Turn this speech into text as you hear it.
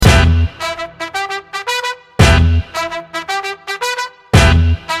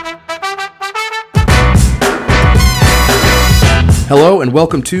Hello and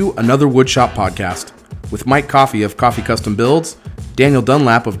welcome to another Woodshop podcast with Mike Coffey of Coffey Custom Builds, Daniel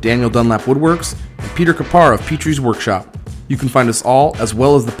Dunlap of Daniel Dunlap Woodworks, and Peter Kapar of Petrie's Workshop. You can find us all, as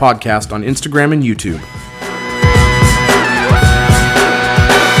well as the podcast, on Instagram and YouTube.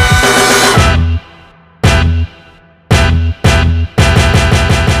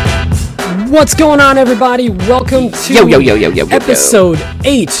 What's going on, everybody? Welcome to episode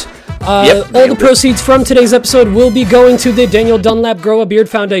 8. All the proceeds from today's episode will be going to the Daniel Dunlap Grow a Beard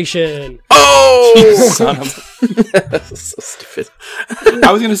Foundation. Oh! Son of so stupid.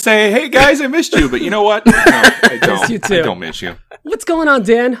 I was going to say, hey guys, I missed you, but you know what? No, I don't. You too. I don't miss you. What's going on,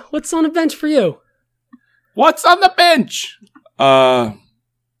 Dan? What's on the bench for you? What's on the bench? A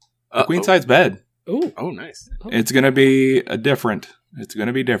queen size bed. Ooh. Oh, nice. It's going to be different. It's going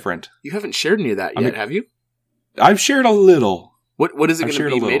to be different. You haven't shared any of that yet, have you? I've shared a little. What is it going to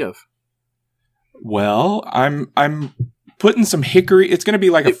be made of? Well, I'm putting some hickory. It's going to be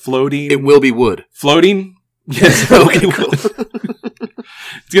like a floating. It will be wood. Floating? Yes. Okay, cool.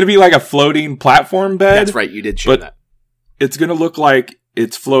 It's going to be like a floating platform bed. That's right. You did share that. It's going to look like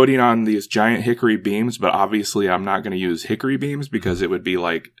it's floating on these giant hickory beams, but obviously I'm not going to use hickory beams because it would be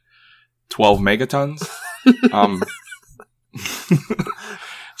like 12 megatons.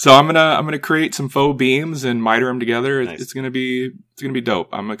 So I'm gonna create some faux beams and miter them together. Nice. It's gonna be dope.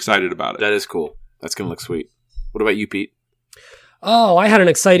 I'm excited about it. That is cool. That's gonna look sweet. What about you, Pete? Oh, I had an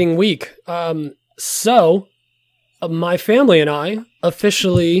exciting week. So my family and I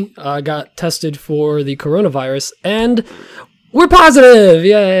officially got tested for the coronavirus, and we're positive.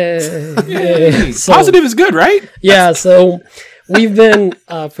 Yay! Yay. So, positive is good, right? Yeah. So we've been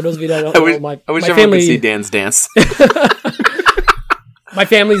for those of you that don't know, I wish my everyone family could see Dan's dance. My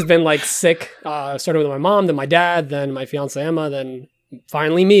family's been like sick. Started with my mom, then my dad, then my fiance Emma, then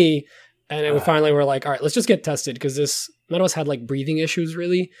finally me. And then we finally were like, all right, let's just get tested because none of us had like breathing issues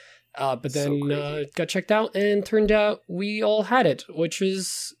really. But then got checked out and turned out we all had it, which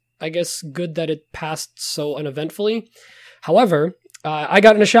is, I guess, good that it passed so uneventfully. However, I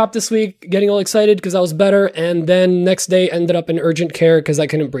got in a shop this week getting all excited because I was better. And then next day ended up in urgent care because I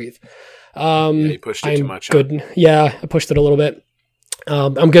couldn't breathe. You pushed it too much. Good. Huh? Yeah, I pushed it a little bit.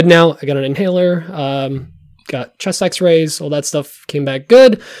 I'm good now. I got an inhaler, got chest x-rays, all that stuff came back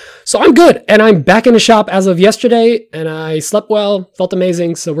good. So I'm good. And I'm back in the shop as of yesterday and I slept well, felt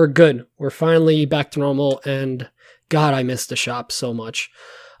amazing. So we're good. We're finally back to normal and God, I missed the shop so much.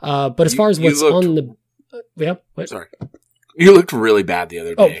 But as far as what's on the, what? Sorry. You looked really bad the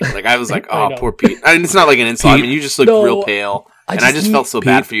other day. Like I was like, oh, poor Pete. I mean, it's not like an insult. I mean, you just looked real pale I just felt so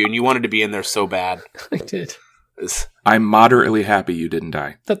bad for you and you wanted to be in there so bad. I did. I'm moderately happy you didn't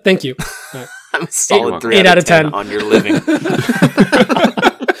die. Thank you. I'm a solid 8 out of 10 on your living.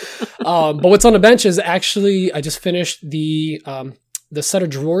 But what's on the bench is actually I just finished the set of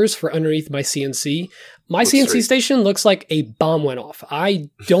drawers for underneath my CNC. My CNC station looks like a bomb went off. I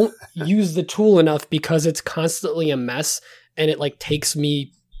don't use the tool enough because it's constantly a mess and it like takes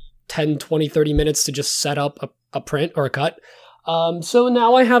me 10, 20, 30 minutes to just set up a print or a cut. So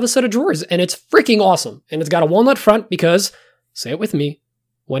now I have a set of drawers and it's freaking awesome. And it's got a walnut front because, say it with me,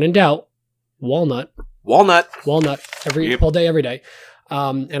 when in doubt, walnut. Walnut. All day, every day.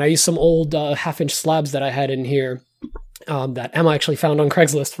 And I used some old 1/2-inch slabs that I had in here that Emma actually found on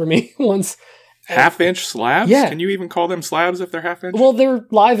Craigslist for me once. 1/2-inch slabs? Yeah. Can you even call them slabs if they're 1/2 inch? Well, they're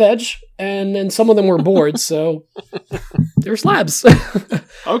live edge, and then some of them were boards, so they're slabs.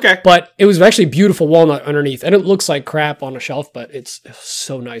 Okay. But it was actually beautiful walnut underneath, and it looks like crap on a shelf, but it's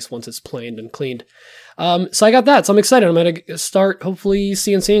so nice once it's planed and cleaned. So I got that, so I'm excited. I'm going to start hopefully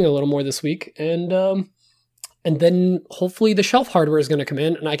CNCing a little more this week, and then hopefully the shelf hardware is going to come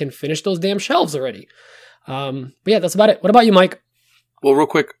in, and I can finish those damn shelves already. But yeah, that's about it. What about you, Mike? Well, real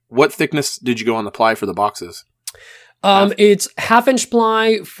quick, what thickness did you go on the ply for the boxes? It's 1/2-inch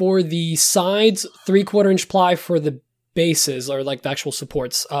ply for the sides, 3/4-inch ply for the bases or like the actual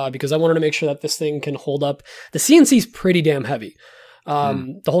supports, because I wanted to make sure that this thing can hold up. The CNC is pretty damn heavy.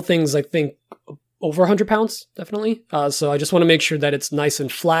 The whole thing's, I think, over 100 pounds, definitely. So I just want to make sure that it's nice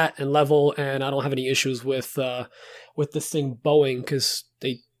and flat and level, and I don't have any issues with this thing bowing because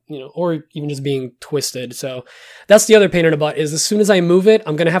they, or even just being twisted. So that's the other pain in the butt is as soon as I move it,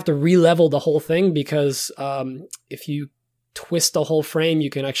 I'm going to have to re-level the whole thing because if you twist the whole frame, you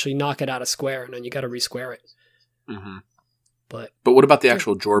can actually knock it out of square and then you got to re-square it. Mm-hmm. But what about the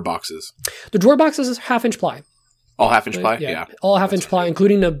actual drawer boxes? The drawer boxes is 1/2-inch ply. All 1/2-inch ply? Yeah. All 1/2-inch ply,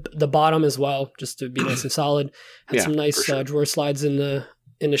 including the bottom as well, just to be nice and solid. Had some nice drawer slides in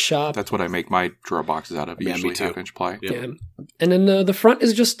the shop. That's what I make my drawer boxes out of, usually 1/2-inch ply. Yeah. And then the front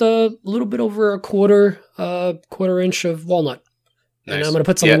is just a little bit over a quarter inch of walnut. Nice. And I'm going to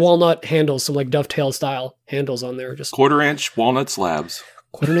put some walnut handles, some like dovetail style handles on there. Just 1/4-inch walnut slabs.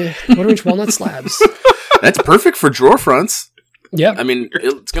 Quarter-inch walnut slabs. That's perfect for drawer fronts. Yeah. I mean,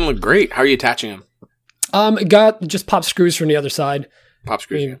 it's going to look great. How are you attaching them? Got just pop screws from the other side. Pop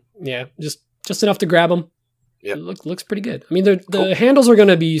screws. I mean, yeah, just enough to grab them. Yeah. It looks pretty good. I mean, the handles are going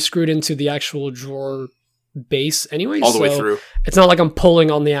to be screwed into the actual drawer base anyway. All the way through. It's not like I'm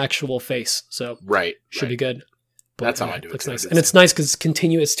pulling on the actual face. So should be good. But that's how I do it. Looks nice. And it's nice because it's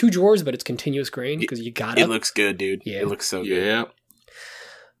continuous. 2 drawers, but it's continuous grain because you got it. It looks good, dude. Yeah. It looks so good. Yeah.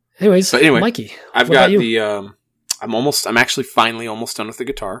 Anyways, Mikey, I've got the. I'm actually finally almost done with the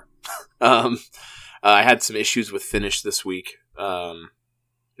guitar. I had some issues with finish this week. It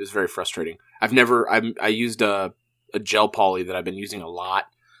was very frustrating. I used a gel poly that I've been using a lot.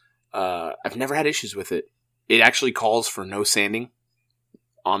 I've never had issues with it. It actually calls for no sanding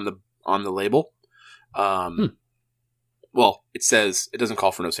on the label. Well, it doesn't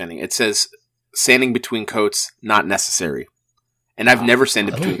call for no sanding. It says sanding between coats not necessary. And I've never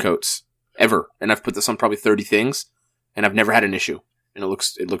sanded between coats ever. And I've put this on probably 30 things, and I've never had an issue. And it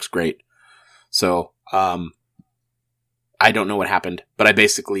looks great. So, I don't know what happened, but I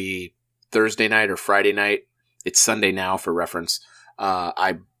basically Thursday night or Friday night, it's Sunday now for reference.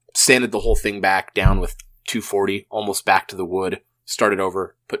 I sanded the whole thing back down with 240, almost back to the wood, started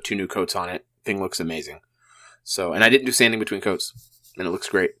over, put 2 new coats on it. Thing looks amazing. So, and I didn't do sanding between coats, and it looks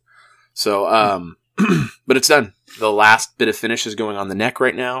great. So, but it's done. The last bit of finish is going on the neck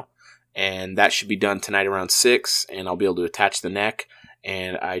right now, and that should be done tonight around 6, and I'll be able to attach the neck.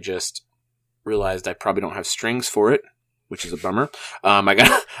 And I just realized I probably don't have strings for it, which is a bummer. I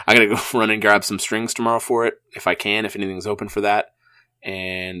gotta go run and grab some strings tomorrow for it, if I can, if anything's open for that,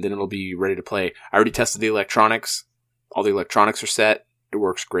 and then it'll be ready to play. I already tested the electronics. All the electronics are set. It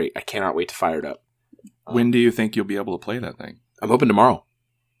works great. I cannot wait to fire it up. When do you think you'll be able to play that thing? I'm hoping tomorrow.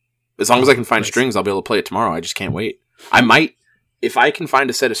 As long as I can find strings, I'll be able to play it tomorrow. I just can't wait. I might, if I can find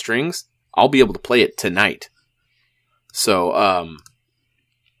a set of strings, I'll be able to play it tonight. So,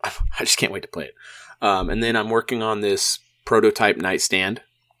 I just can't wait to play it. And then I'm working on this prototype nightstand.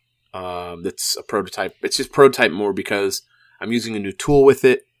 That's a prototype. It's just prototype more because I'm using a new tool with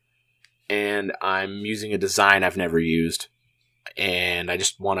it, and I'm using a design I've never used. And I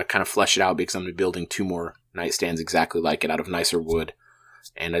just want to kind of flesh it out because I'm going to be building 2 more nightstands exactly like it out of nicer wood.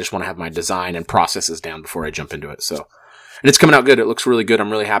 And I just want to have my design and processes down before I jump into it. So, and it's coming out good. It looks really good.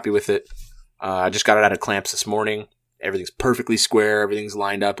 I'm really happy with it. I just got it out of clamps this morning. Everything's perfectly square. Everything's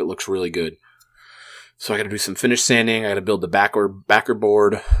lined up. It looks really good. So I got to do some finish sanding. I got to build the backer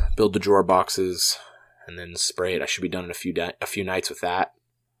board, build the drawer boxes, and then spray it. I should be done in a few nights with that.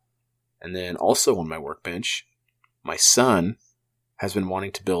 And then also on my workbench, my son has been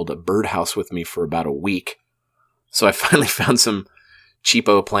wanting to build a birdhouse with me for about a week. So I finally found some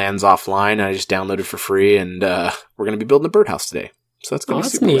cheapo plans offline. I just downloaded for free, and we're going to be building a birdhouse today. So that's going to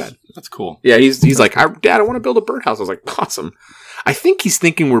be super rad. That's cool. Yeah, he's like, Dad, I want to build a birdhouse. I was like, awesome. I think he's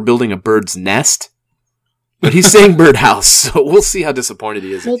thinking we're building a bird's nest, but he's saying birdhouse, so we'll see how disappointed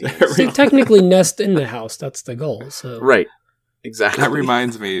he is. Well, they technically nest in the house. That's the goal. So right. Exactly. That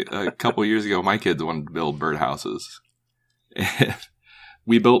reminds me, a couple years ago, my kids wanted to build birdhouses.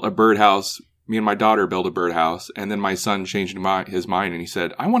 We built a birdhouse. Me and my daughter built a birdhouse, and then my son changed his mind, and he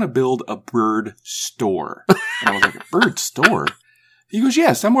said, I want to build a bird store. And I was like, a bird store? He goes,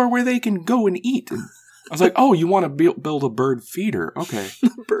 yeah, somewhere where they can go and eat. And I was like, oh, you want to build a bird feeder? Okay.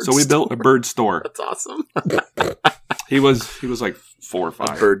 So we built a bird store. That's awesome. He was like 4 or 5.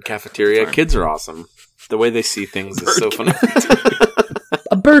 A bird cafeteria. Kids are awesome. The way they see things is so funny.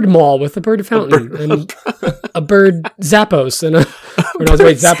 A bird mall with a bird fountain and a bird Zappos and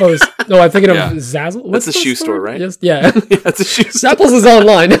Zappos. No, I'm thinking of Zazzle. What's the shoe store, right? Yes, yeah. That's a shoe store. Zappos is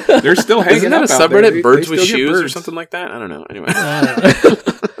online. They're still hanging. Isn't that a subreddit? Birds with shoes or something like that? I don't know. Anyway,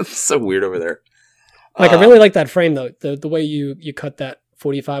 it's so weird over there. Like I really like that frame though. The way you cut that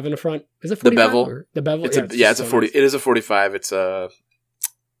 45 in the front. Is it 45? The bevel? The bevel. It's a 40. Nice. It is a 45. It's a.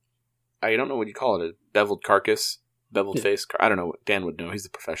 I don't know what you call it. A beveled carcass. Beveled face. I don't know. Dan would know. He's the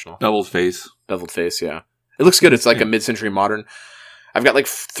professional. Beveled face. Beveled face, yeah. It looks good. It's like a mid-century modern. I've got like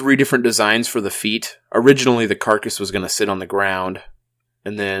 3 different designs for the feet. Originally, the carcass was going to sit on the ground.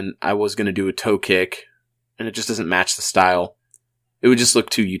 And then I was going to do a toe kick. And it just doesn't match the style. It would just look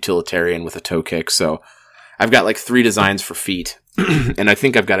too utilitarian with a toe kick. So I've got like 3 designs for feet. And I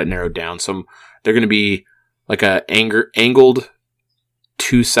think I've got it narrowed down. So they're going to be like a angled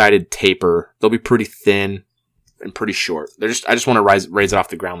 2-sided taper. They'll be pretty thin and pretty short. I just want to raise it off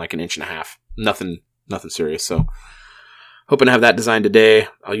the ground like 1.5 inches. Nothing serious. So hoping to have that designed today.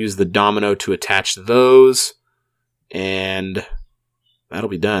 I'll use the domino to attach those, and that'll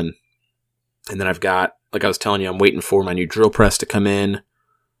be done. And then I've got, like I was telling you, I'm waiting for my new drill press to come in.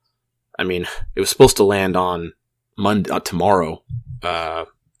 I mean, it was supposed to land on tomorrow,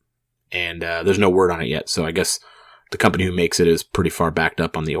 and there's no word on it yet. So I guess the company who makes it is pretty far backed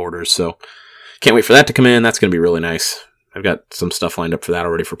up on the orders. So can't wait for that to come in. That's going to be really nice. I've got some stuff lined up for that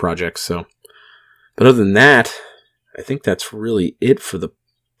already for projects. So, but other than that, I think that's really it for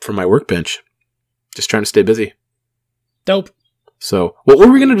my workbench. Just trying to stay busy. Dope. So, what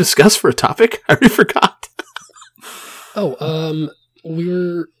were we going to discuss for a topic? I already forgot. We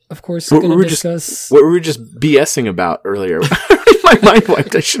were, of course, going to discuss... What were we just BSing about earlier? My mind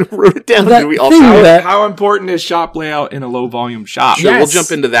wiped. I should have wrote it down. That Did we all thing talk? that- How important is shop layout in a low volume shop? Sure, Yes. we'll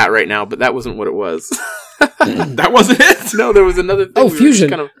jump into that right now, but that wasn't what it was. That wasn't it? No, there was another thing. Oh, we were Fusion.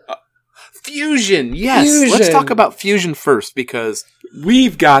 just Fusion, yes. Fusion. Let's talk about Fusion first, because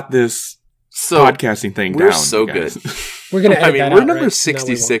We've got this podcasting thing we're down. so you guys. good. We're going to edit I mean, that we're out, number right?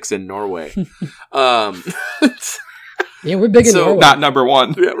 66 in Norway. Yeah, we're big in So- Norway. Not number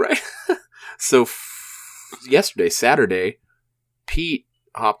one. Yeah, right. So yesterday, Saturday, Pete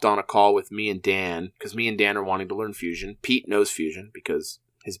hopped on a call with me and Dan, because me and Dan are wanting to learn Fusion. Pete knows Fusion because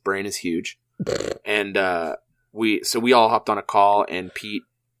his brain is huge. And we all hopped on a call, and Pete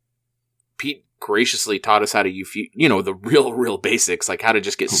graciously taught us how to use, the real basics, like how to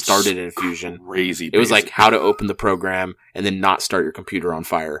just get started in Fusion. Crazy. It was like how to open the program and then not start your computer on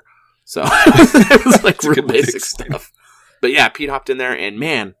fire. So it was like real basic stuff. But yeah, Pete hopped in there, and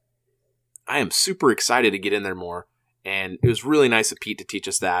man, I am super excited to get in there more. And it was really nice of Pete to teach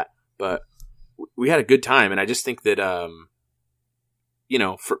us that. But we had a good time, and I just think that, I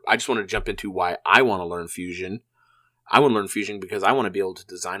just want to jump into why I want to learn Fusion. I want to learn Fusion because I want to be able to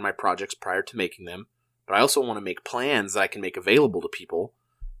design my projects prior to making them. But I also want to make plans that I can make available to people.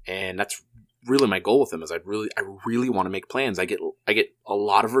 And that's really my goal with them, is I really want to make plans. I get a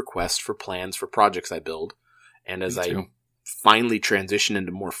lot of requests for plans for projects I build. And as I finally transition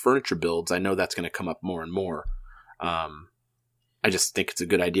into more furniture builds, I know that's going to come up more and more. I just think it's a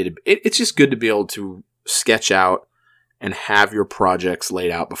good idea it's just good to be able to sketch out and have your projects laid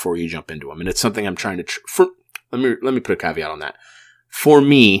out before you jump into them. And it's something I'm trying to, let me put a caveat on that. For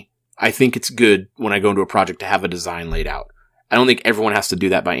me, I think it's good when I go into a project to have a design laid out. I don't think everyone has to do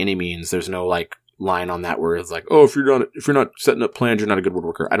that by any means. There's no like line on that where it's like, oh, if you're not setting up plans, you're not a good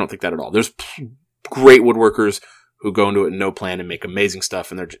woodworker. I don't think that at all. There's great woodworkers who go into it with no plan and make amazing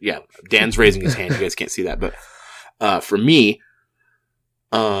stuff. And Dan's raising his hand. You guys can't see that, but for me,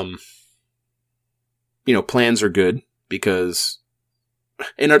 plans are good because,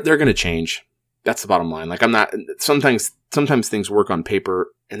 and they're going to change. That's the bottom line. Like sometimes things work on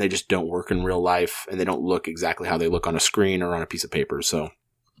paper and they just don't work in real life, and they don't look exactly how they look on a screen or on a piece of paper. So,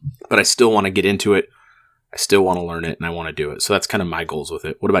 but I still want to get into it. I still want to learn it, and I want to do it. So that's kind of my goals with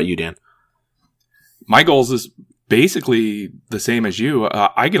it. What about you, Dan? My goals is basically the same as you.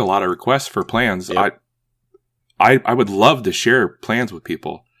 I get a lot of requests for plans. Yep. I would love to share plans with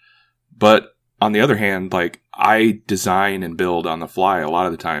people, but on the other hand, like I design and build on the fly a lot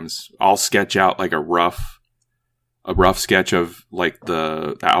of the times. I'll sketch out like a rough sketch of like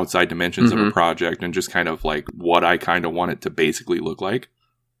the outside dimensions of a project and just kind of like what I kind of want it to basically look like.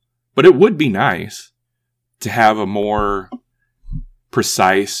 But it would be nice to have a more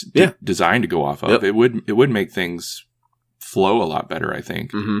precise design to go off of. Yep. It would make things flow a lot better, I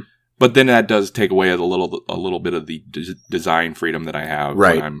think. Mm-hmm. But then that does take away a little bit of the design freedom that I have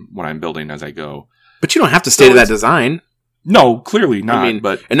when I'm building as I go. But you don't have to stay to that design. No, clearly not. I mean,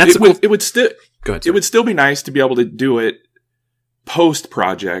 but and that's it would still Good. It would still be nice to be able to do it post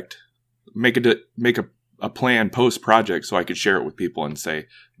project, make a plan post project, so I could share it with people and say,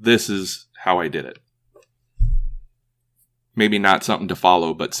 "This is how I did it." Maybe not something to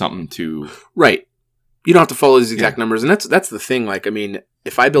follow, but something to right. You don't have to follow these exact numbers, and that's the thing. Like, I mean,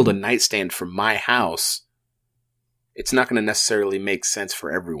 if I build a nightstand for my house, it's not going to necessarily make sense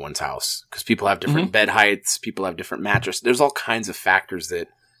for everyone's house because people have different bed heights, people have different mattresses. There's all kinds of factors that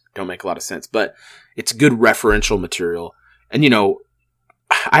don't make a lot of sense, but it's good referential material. And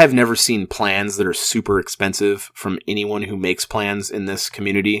I have never seen plans that are super expensive from anyone who makes plans in this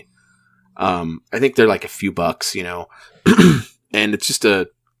community. I think they're like a few bucks, and it's just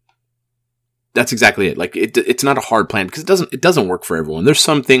that's exactly it. Like it's not a hard plan because it doesn't work for everyone. There's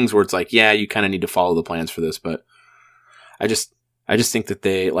some things where it's like, yeah, you kind of need to follow the plans for this, but I just think that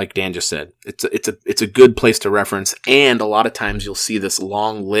they, like Dan just said, it's a good place to reference. And a lot of times you'll see this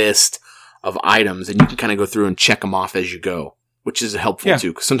long list of items and you can kind of go through and check them off as you go, which is helpful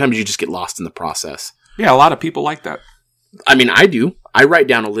too. Cause sometimes you just get lost in the process. Yeah. A lot of people like that. I mean, I do. I write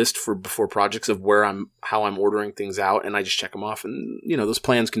down a list before projects of how I'm ordering things out, and I just check them off. And those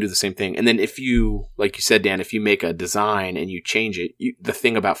plans can do the same thing. And then if you, like you said, Dan, if you make a design and you change it, the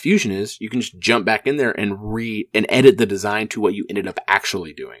thing about Fusion is you can just jump back in there and edit the design to what you ended up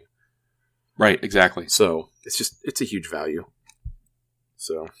actually doing. Right, exactly. So it's a huge value.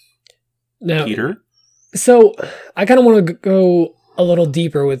 So now, Peter? So I kind of want to go a little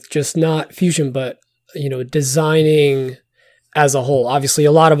deeper with just not Fusion, but designing as a whole. Obviously,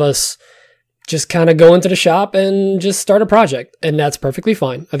 a lot of us just kind of go into the shop and just start a project, and that's perfectly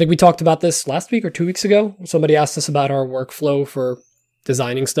fine. I think we talked about this last week or 2 weeks ago. Somebody asked us about our workflow for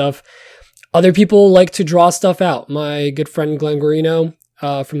designing stuff. Other people like to draw stuff out. My good friend Glenn Guarino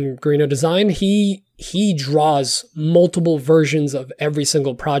from Guarino Design, he draws multiple versions of every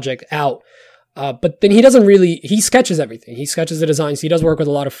single project out. But then he sketches everything. He sketches the designs. He does work with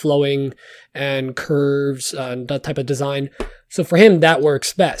a lot of flowing and curves and that type of design. So for him, that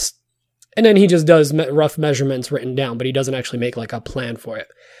works best. And then he just does rough measurements written down, but he doesn't actually make like a plan for it.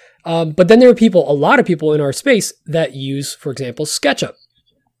 But then there are a lot of people in our space that use, for example, SketchUp.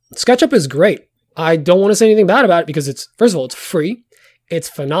 SketchUp is great. I don't want to say anything bad about it because first of all, it's free. It's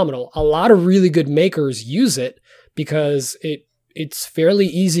phenomenal. A lot of really good makers use it because it's fairly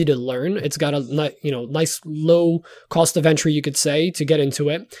easy to learn. It's got a nice low cost of entry, you could say, to get into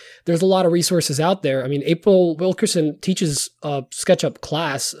it. There's a lot of resources out there. I mean, April Wilkerson teaches a SketchUp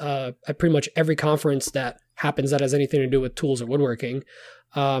class at pretty much every conference that happens that has anything to do with tools or woodworking.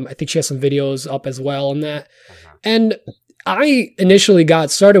 I think she has some videos up as well on that. And I initially got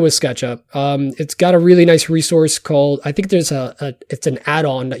started with SketchUp. It's got a really nice resource called, I think there's it's an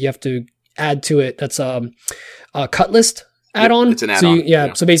add-on that you have to add to it. That's a cut list add-on. It's an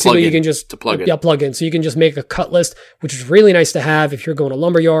add-on. So basically you can just plug in. Plug in. So you can just make a cut list, which is really nice to have if you're going to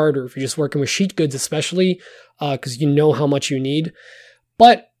lumberyard or if you're just working with sheet goods, especially because you know how much you need.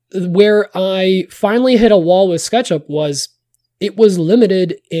 But where I finally hit a wall with SketchUp was it was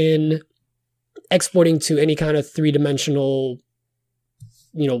limited in exporting to any kind of three-dimensional,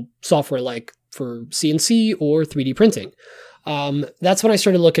 software like for CNC or 3D printing. That's when I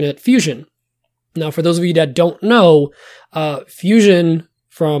started looking at Fusion. Now, for those of you that don't know, Fusion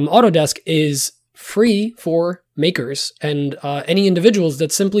from Autodesk is free for makers and any individuals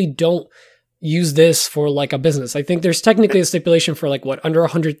that simply don't use this for like a business. I think there's technically a stipulation for like under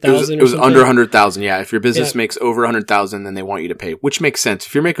 100,000. It was under 100,000. Yeah, if your business makes over 100,000, then they want you to pay, which makes sense.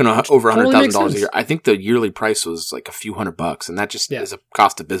 If you're making over $100,000 a year, I think the yearly price was like a few $100, and that just is a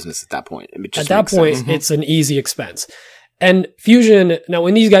cost of business at that point. At that point, it's an easy expense. And Fusion, now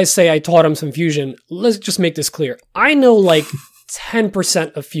when these guys say I taught them some Fusion, let's just make this clear. I know like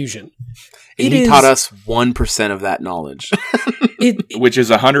 10% of Fusion. And he taught us 1% of that knowledge. Which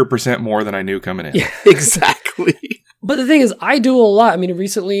is 100% more than I knew coming in. Yeah, exactly. But the thing is, I do a lot. I mean,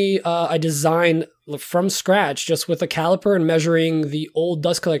 recently I designed from scratch just with a caliper and measuring the old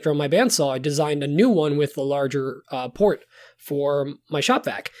dust collector on my bandsaw. I designed a new one with a larger port for my shop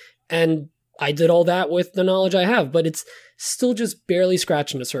vac. And I did all that with the knowledge I have, but it's still just barely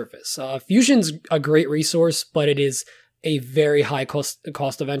scratching the surface. Fusion's a great resource, but it is a very high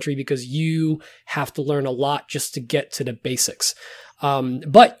cost of entry because you have to learn a lot just to get to the basics.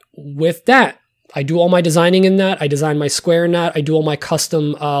 But with that, I do all my designing in that. I design my square in that. I do all my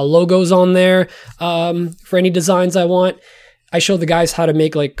custom logos on there for any designs I want. I show the guys how to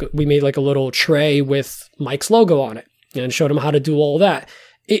make we made like a little tray with Mike's logo on it and showed them how to do all that.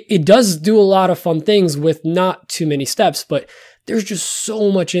 It does do a lot of fun things with not too many steps, but there's just so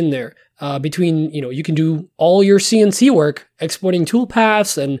much in there. Between, you can do all your CNC work, exporting tool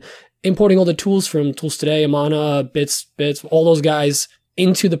paths and importing all the tools from Tools Today, Amana, Bits, all those guys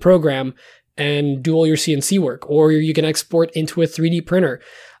into the program and do all your CNC work. Or you can export into a 3D printer.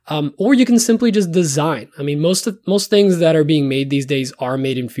 Or you can simply just design. I mean, most things that are being made these days are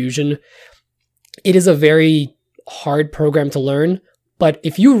made in Fusion. It is a very hard program to learn, but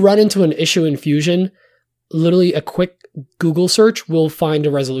if you run into an issue in Fusion, literally a quick Google search will find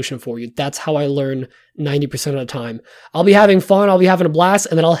a resolution for you. That's how I learn 90% of the time. I'll be having fun, I'll be having a blast,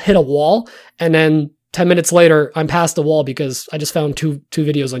 and then I'll hit a wall, and then 10 minutes later, I'm past the wall because I just found two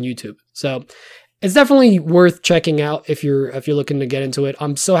videos on YouTube. So it's definitely worth checking out if you're looking to get into it.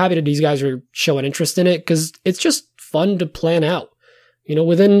 I'm so happy that these guys are showing interest in it because it's just fun to plan out.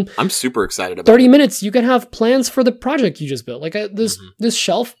 Within I'm super excited about 30 minutes, you can have plans for the project you just built. Like this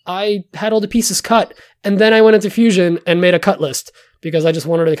shelf, I had all the pieces cut, and then I went into Fusion and made a cut list because I just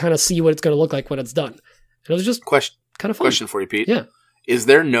wanted to kind of see what it's going to look like when it's done. And it was just kind of fun. Question for you, Pete. Yeah. Is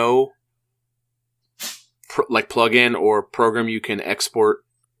there no plugin or program you can export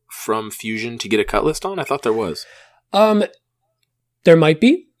from Fusion to get a cut list on? I thought there was. There might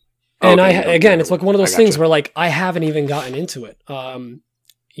be. And Okay, again, it's like one of those I things gotcha. where like I haven't even gotten into it.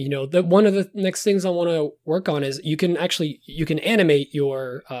 One of the next things I want to work on is you can animate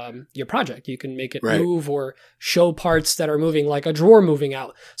your project. You can make it Right. move or show parts that are moving, like a drawer moving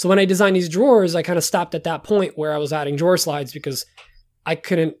out. So when I designed these drawers, I kind of stopped at that point where I was adding drawer slides because I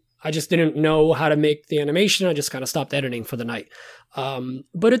just didn't know how to make the animation. I just kind of stopped editing for the night.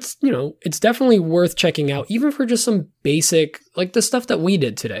 But it's definitely worth checking out, even for just some basic, like the stuff that we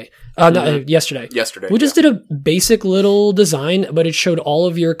did today. Yesterday. We just did a basic little design, but it showed all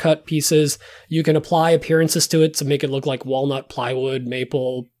of your cut pieces. You can apply appearances to it to make it look like walnut, plywood,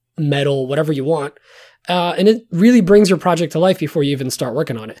 maple, metal, whatever you want. And it really brings your project to life before you even start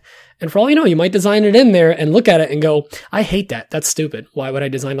working on it. And for all you know, you might design it in there and look at it and go, I hate that. That's stupid. Why would I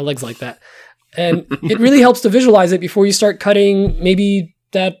design the legs like that? And it really helps to visualize it before you start cutting maybe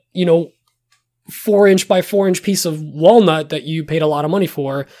that, 4-inch by 4-inch piece of walnut that you paid a lot of money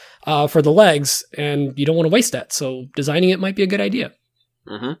for the legs, and you don't want to waste that. So designing it might be a good idea.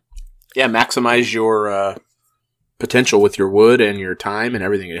 Mm-hmm. Yeah, maximize your potential with your wood and your time and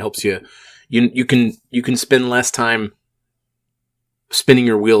everything. It helps you. You can spend less time spinning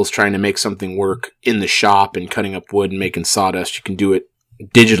your wheels trying to make something work in the shop and cutting up wood and making sawdust. You can do it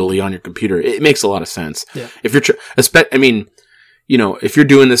digitally on your computer. It makes a lot of sense. Yeah. If you're, if you're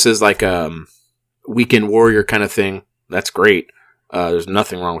doing this as like a weekend warrior kind of thing, that's great. There's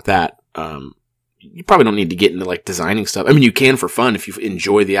nothing wrong with that. You probably don't need to get into like designing stuff. I mean, you can for fun if you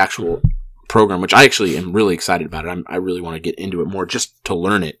enjoy the actual program, which I actually am really excited about it. I really want to get into it more just to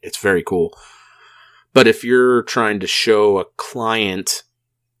learn it. It's very cool. But if you're trying to show a client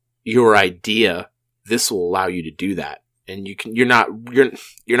your idea, this will allow you to do that. And you're not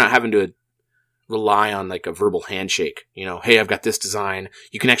having to rely on like a verbal handshake. Hey, I've got this design.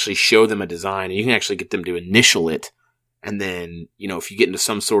 You can actually show them a design and you can actually get them to initial it. And then, if you get into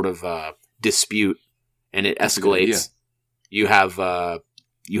some sort of dispute and it escalates, you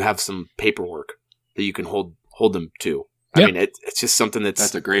have some paperwork that you can hold them to. Yep. I mean, it's just something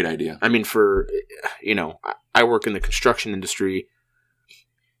that's a great idea. I mean, I work in the construction industry,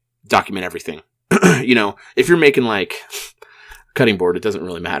 document everything. If you're making like cutting board, it doesn't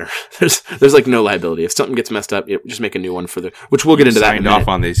really matter. There's like no liability. If something gets messed up, just make a new one which we'll get into that in a minute. Signed off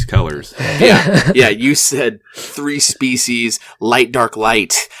on these colors. Yeah. You said 3 species, light, dark,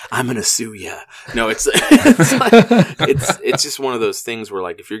 light. I'm going to sue you. No, it's just one of those things where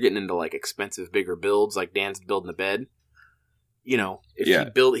like, if you're getting into like expensive, bigger builds, like Dan's building a bed,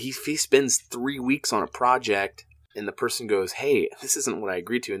 if he spends 3 weeks on a project and the person goes, hey, this isn't what I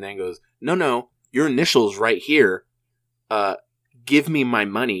agreed to. And then goes, no, your initials right here. Give me my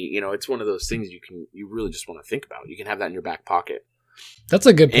money. It's one of those things you really just want to think about. You can have that in your back pocket. That's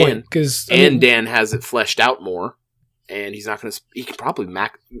a good point. Dan has it fleshed out more, and he's not going to. He can probably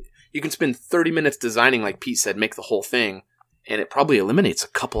you can spend 30 minutes designing, like Pete said, make the whole thing, and it probably eliminates a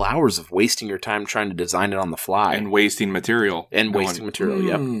couple hours of wasting your time trying to design it on the fly and wasting material.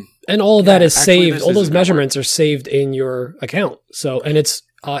 Yep. And all of that is actually, saved. All those measurements are saved in your account. So, and it's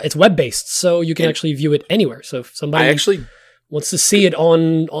web based, so you can actually view it anywhere. So if somebody wants to see it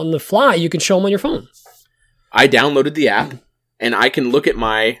on the fly, you can show them on your phone. I downloaded the app, and I can look at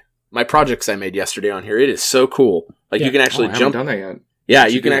my projects I made yesterday on here. It is so cool. Like you can actually I jump. haven't done that yet. Yeah,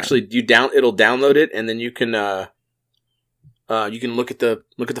 you can actually it'll download it, and then you can look at the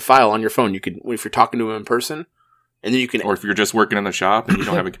file on your phone. You can, if you're talking to them in person, and then you can, or if you're just working in the shop and you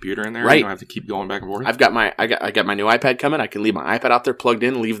don't have a computer in there, right. You don't have to keep going back and forth. I got my new iPad coming. I can leave my iPad out there plugged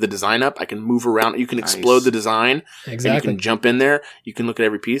in, leave the design up. I can move around. You can explode the design. Exactly. And you can jump in there. You can look at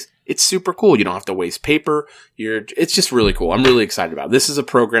every piece. It's super cool. You don't have to waste paper. It's just really cool. I'm really excited about it. This is a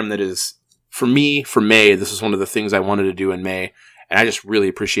program that is, for me, for May, this is one of the things I wanted to do in May. And I just really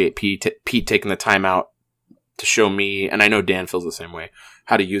appreciate Pete taking the time out to show me, and I know Dan feels the same way,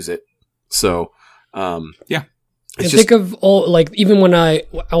 how to use it. So, yeah. Think of all, like, even when I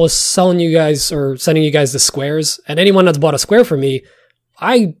was selling you guys or sending you guys the squares, and anyone that's bought a square from me,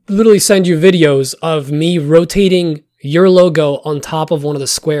 I literally send you videos of me rotating your logo on top of one of the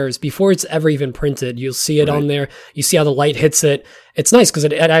squares before it's ever even printed. You'll see it on there. You see how the light hits it. It's nice because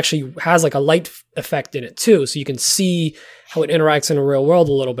it actually has like a light effect in it too. So you can see how it interacts in the real world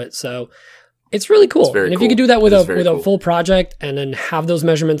a little bit. So it's really cool. And if you could do that with a full project and then have those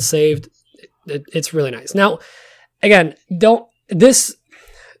measurements saved, it's really nice. Now, again,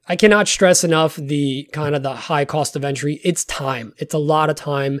 I cannot stress enough the kind of the high cost of entry. It's time. It's a lot of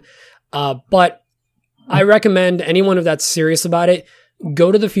time. But I recommend anyone that's serious about it,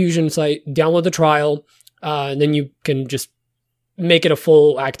 go to the Fusion site, download the trial, and then you can just make it a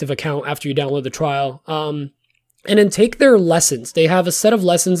full active account after you download the trial. and then take their lessons. They have a set of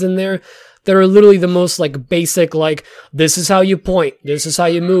lessons in there that are literally the most like basic, like this is how you point, this is how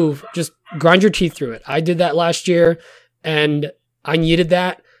you move. Just grind your teeth through it. I did that last year and I needed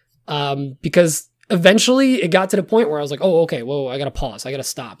that because eventually it got to the point where I was like, oh, okay, whoa, I got to pause. I got to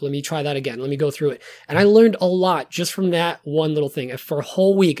stop. Let me try that again. Let me go through it. And I learned a lot just from that one little thing. For a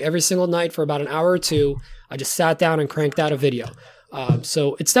whole week, every single night for about an hour or two, I just sat down and cranked out a video.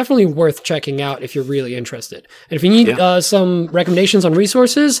 So it's definitely worth checking out if you're really interested. And if you need some recommendations on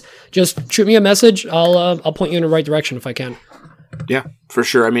resources, just shoot me a message. I'll point you in the right direction if I can. Yeah, for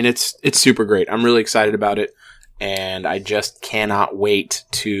sure. I mean, it's super great. I'm really excited about it, and I just cannot wait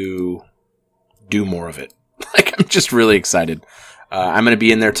to do more of it. Like, I'm just really excited. I'm going to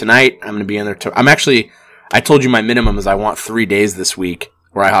be in there tonight. I'm going to be in there. I told you my minimum is I want 3 days this week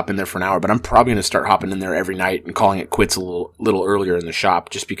where I hop in there for an hour, but I'm probably going to start hopping in there every night and calling it quits a little earlier in the shop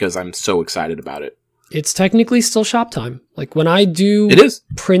just because I'm so excited about it. It's technically still shop time. Like when I do it is.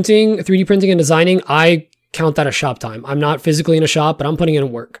 printing, 3D printing and designing, I count that as shop time. I'm not physically in a shop, but I'm putting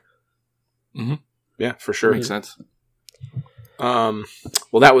in work. Mm-hmm. Yeah, for sure. Makes sense. Well,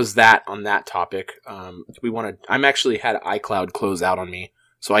 that was that on that topic. I'm actually had iCloud close out on me,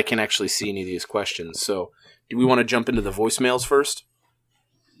 so I can't actually see any of these questions. So do we want to jump into the voicemails first?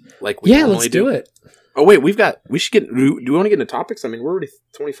 Like we normally let's do it. Oh wait, we should get. Do we want to get into topics? I mean, we're already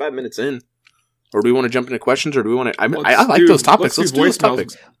 25 minutes in. Or do we want to jump into questions, or do we want to? I like those topics. Let's do those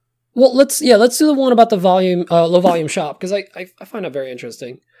topics. Well, let's do the one about the low volume shop because I find that very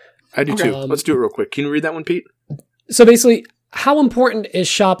interesting. I do too. Let's do it real quick. Can you read that one, Pete? So basically, how important is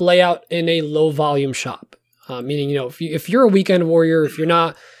shop layout in a low volume shop? Meaning, if you're a weekend warrior, if you're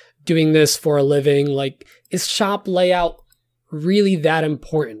not doing this for a living, like, is shop layout really that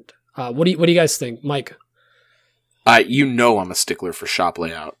important? What do you guys think, Mike? I'm a stickler for shop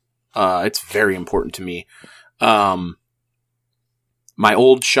layout. It's very important to me. My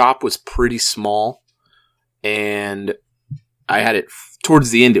old shop was pretty small, and I had it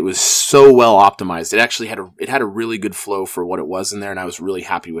towards the end. It was so well optimized. It actually had a really good flow for what it was in there, and I was really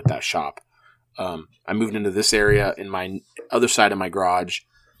happy with that shop. I moved into this area in my other side of my garage,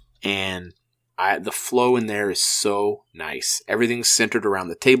 and the flow in there is so nice. Everything's centered around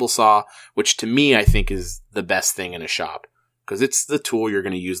the table saw, which to me I think is the best thing in a shop because it's the tool you're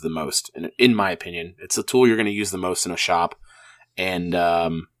going to use the most. And in my opinion, it's the tool you're going to use the most in a shop. And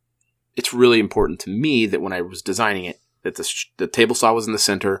it's really important to me that when I was designing it, that the table saw was in the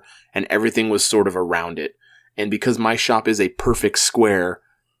center and everything was sort of around it. And because my shop is a perfect square,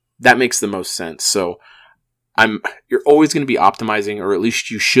 that makes the most sense. So you're always going to be optimizing, or at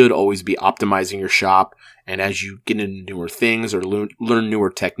least you should always be optimizing your shop. And as you get into newer things or learn newer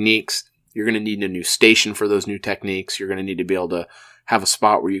techniques, you're going to need a new station for those new techniques. You're going to need to be able to have a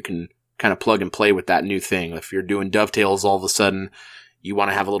spot where you can kind of plug and play with that new thing. If you're doing dovetails, all of a sudden you want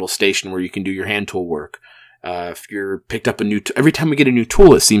to have a little station where you can do your hand tool work. If you're picked up every time we get a new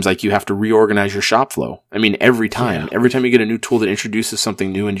tool, it seems like you have to reorganize your shop flow. I mean, every time you get a new tool that introduces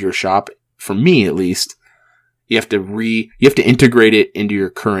something new into your shop, for me at least, you have to integrate it into your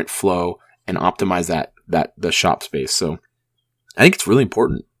current flow and optimize the shop space. So I think it's really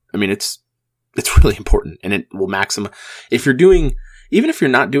important. I mean, it's really important, and it will maximize even if you're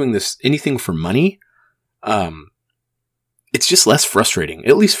not doing anything for money, it's just less frustrating.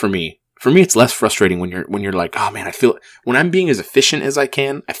 At least for me. For me, it's less frustrating when you're like, oh man, when I'm being as efficient as I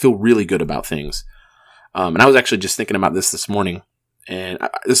can, I feel really good about things. And I was actually just thinking about this morning, and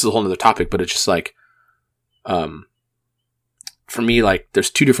this is a whole nother topic, but it's just like, for me, like, there's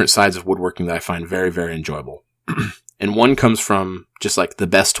two different sides of woodworking that I find very, very enjoyable. And one comes from just like the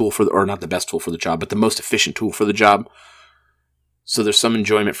best tool or not the best tool for the job, but the most efficient tool for the job. So there's some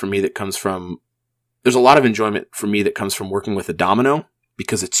enjoyment for me there's a lot of enjoyment for me that comes from working with a domino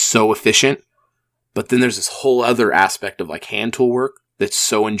because it's so efficient. But then there's this whole other aspect of like hand tool work that's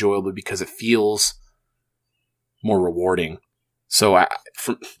so enjoyable because it feels more rewarding. So what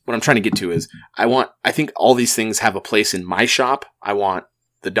I'm trying to get to is I think all these things have a place in my shop. I want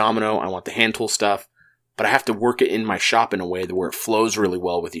the domino, I want the hand tool stuff, but I have to work it in my shop in a way where it flows really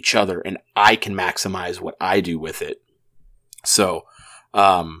well with each other and I can maximize what I do with it. So,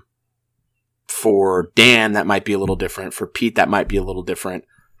 for Dan, that might be a little different. For Pete, that might be a little different.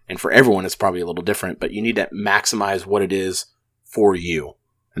 And for everyone, it's probably a little different, but you need to maximize what it is for you.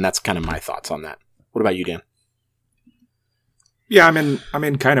 And that's kind of my thoughts on that. What about you, Dan? Yeah, I'm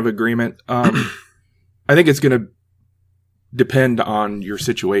in kind of agreement. I think it's going to depend on your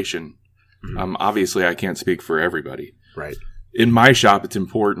situation. Obviously, I can't speak for everybody. Right. In my shop, it's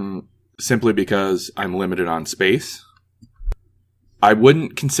important simply because I'm limited on space. I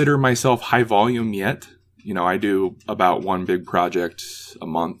wouldn't consider myself high volume yet, I do about one big project a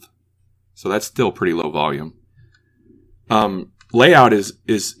month. So that's still pretty low volume. Layout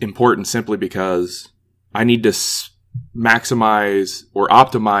is important simply because I need to maximize or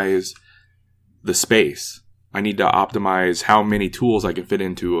optimize the space. I need to optimize how many tools I can fit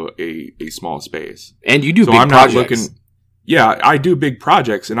into a small space. And you do so big I'm projects. Not looking. Yeah, I do big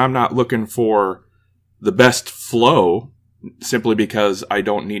projects, and I'm not looking for the best flow simply because I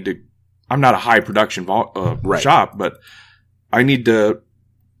don't need to. I'm not a high production shop, but I need to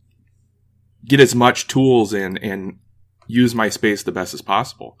get as much tools in and use my space the best as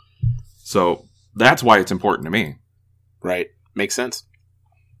possible. So that's why it's important to me. Right. Makes sense.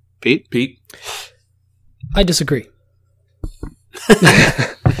 Pete? I disagree.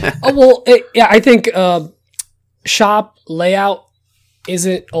 I think shop layout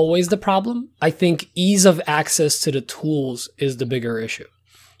isn't always the problem. I think ease of access to the tools is the bigger issue.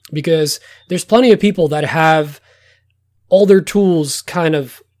 Because there's plenty of people that have all their tools kind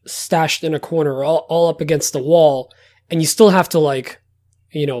of stashed in a corner, all up against the wall, and you still have to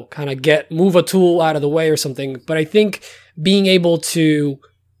kind of move a tool out of the way or something. But I think being able to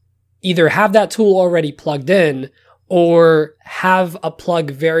either have that tool already plugged in or have a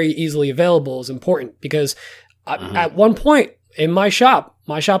plug very easily available is important, because at one point in my shop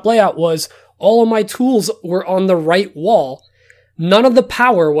layout was all of my tools were on the right wall. None of the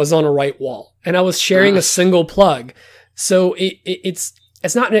power was on a right wall, and I was sharing a single plug. So it's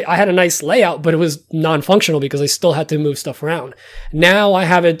not, I had a nice layout, but it was non-functional because I still had to move stuff around. Now I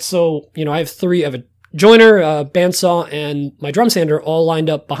have it so, I have three of a joiner, a bandsaw, and my drum sander all lined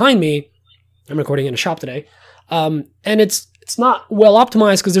up behind me. I'm recording in a shop today. And it's not well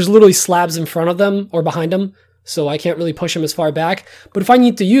optimized because there's literally slabs in front of them or behind them. So I can't really push them as far back. But if I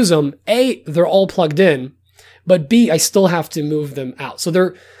need to use them, A, they're all plugged in. But B, I still have to move them out.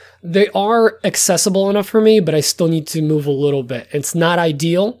 So they are accessible enough for me, but I still need to move a little bit. It's not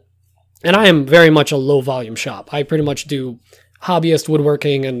ideal. And I am very much a low volume shop. I pretty much do hobbyist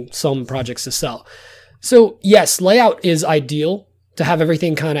woodworking and some projects to sell. So yes, layout is ideal to have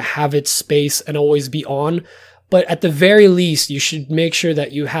everything kind of have its space and always be on. But at the very least, you should make sure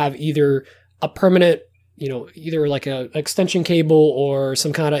that you have either a permanent, either like an extension cable or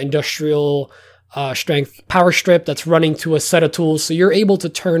some kind of industrial strength power strip that's running to a set of tools, so you're able to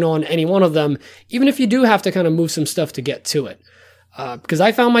turn on any one of them, even if you do have to kind of move some stuff to get to it. Because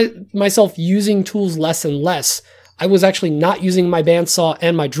I found myself using tools less and less. I was actually not using my bandsaw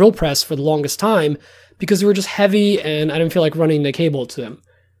and my drill press for the longest time because they were just heavy and I didn't feel like running the cable to them.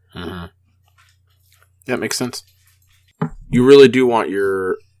 That makes sense. You really do want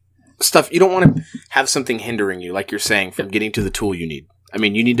your stuff. You don't want to have something hindering you, like you're saying, from getting to the tool you need. I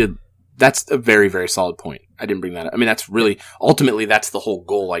mean, you need to. That's a very, very solid point. I didn't bring that up. I mean, that's really, ultimately, that's the whole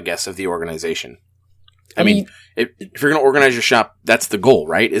goal, I guess, of the organization. I mean, if you're going to organize your shop, that's the goal,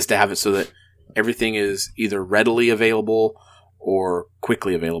 right? Is to have it so that everything is either readily available or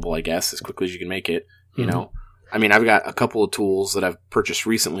quickly available, I guess, as quickly as you can make it, you know? I mean, I've got a couple of tools that I've purchased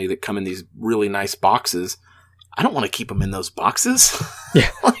recently that come in these really nice boxes. I don't want to keep them in those boxes. Yeah.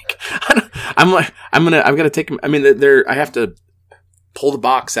 I've got to take them. I mean, I have to pull the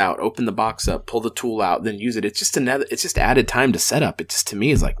box out, open the box up, pull the tool out, then use it. It's just added time to set up. It just, to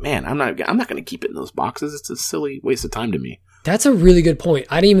me, is like, man, I'm not going to keep it in those boxes. It's a silly waste of time to me. That's a really good point.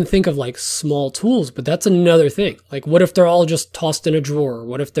 I didn't even think of like small tools, but that's another thing. Like, what if they're all just tossed in a drawer?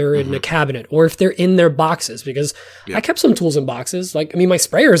 What if they're in a cabinet? Or if they're in their boxes? Because I kept some tools in boxes. Like, I mean, my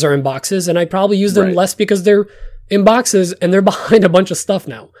sprayers are in boxes, and I probably use them less because they're in boxes and they're behind a bunch of stuff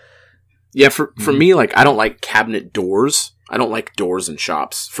now. Yeah, for me, like, I don't like cabinet doors. I don't like doors in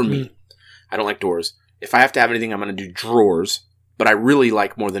shops. For me, I don't like doors. If I have to have anything, I'm going to do drawers. But I really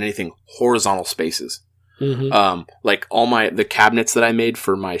like, more than anything, horizontal spaces. Like all the cabinets that I made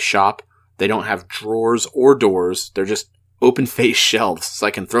for my shop, they don't have drawers or doors. They're just open face shelves, so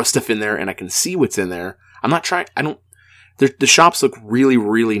I can throw stuff in there and I can see what's in there. The shops look really,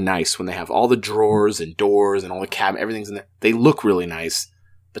 really nice when they have all the drawers and doors and all the everything's in there. They look really nice.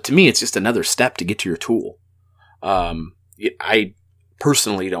 But to me, it's just another step to get to your tool. I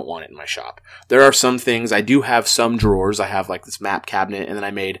personally don't want it in my shop. There are some things, I do have some drawers. I have like this map cabinet, and then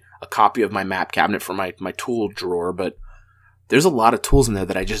I made a copy of my map cabinet for my tool drawer, but there's a lot of tools in there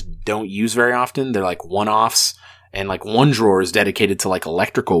that I just don't use very often. They're like one-offs, and like one drawer is dedicated to like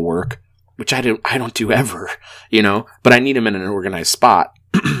electrical work, which I don't do ever, but I need them in an organized spot.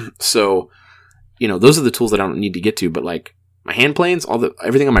 So, those are the tools that I don't need to get to, but like my hand planes,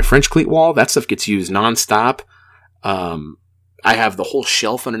 everything on my French cleat wall, that stuff gets used nonstop. I have the whole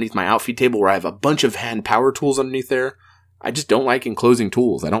shelf underneath my outfeed table where I have a bunch of hand power tools underneath there. I just don't like enclosing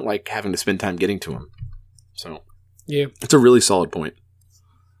tools. I don't like having to spend time getting to them. So Yeah. it's a really solid point.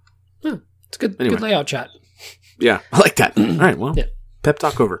 It's good. Anyway. Good layout chat. Yeah, I like that. All right, well, Yeah. pep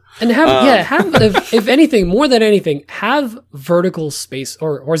talk over. And have if anything, more than anything, have vertical space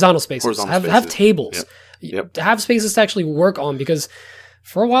or horizontal spaces. Horizontal Have spaces. tables. Yep. Have spaces to actually work on, because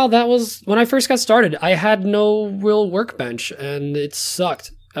for a while that was when I first got started. I had no real workbench and it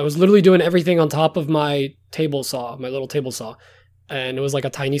sucked. I was literally doing everything on top of my table saw, my little table saw, and it was like a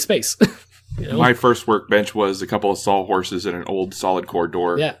tiny space. You know? My first workbench was a couple of sawhorses and an old solid core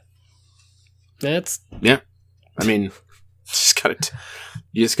door. Yeah. That's I mean,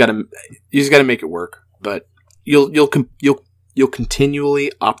 you just gotta make it work. But you'll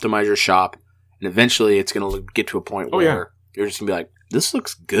continually optimize your shop, and eventually it's gonna get to a point where you're just gonna be like, this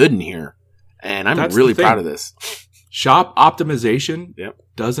looks good in here, and I'm That's really the thing. proud of this. Shop optimization Yep.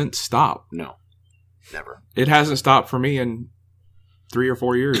 doesn't stop. No, never. It hasn't stopped for me in 3 or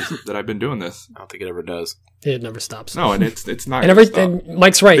 4 years that I've been doing this. I don't think it ever does. it. Never stops. No, and it's not. And gonna stop. everything.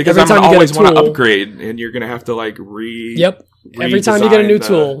 Mike's right. Because every I'm time gonna you always get a want to tool, upgrade, and you're gonna have to like Yep. Every time you get a new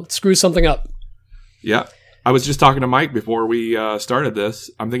tool, it screws something up. Yeah. I was just talking to Mike before we started this.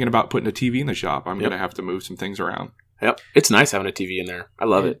 I'm thinking about putting a TV in the shop. I'm going to have to move some things around. Yep, it's nice having a TV in there. I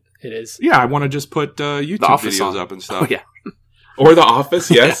love it. It is. Yeah, I want to just put YouTube Office videos on. up and stuff. Oh yeah, Or The Office,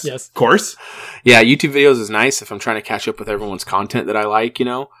 yes. Yes. Of course. yeah. YouTube videos is nice if I'm trying to catch up with everyone's content that I like. You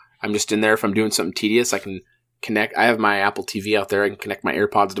know, I'm just in there. If I'm doing something tedious, I can connect. I have my Apple TV out there. I can connect my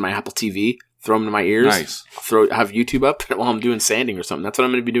AirPods to my Apple TV, throw them to my ears. Nice. Have YouTube up while I'm doing sanding or something. That's what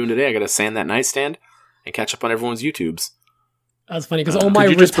I'm going to be doing today. I got to sand that nightstand and catch up on everyone's YouTubes. That's funny because all my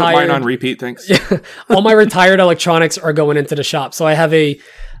Could you just put mine retired, on repeat, thanks? all my retired electronics are going into the shop. So I have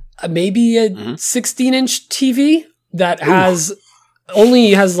maybe a 16-inch TV that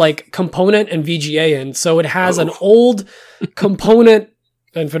only has like component and VGA in. So it has an old component.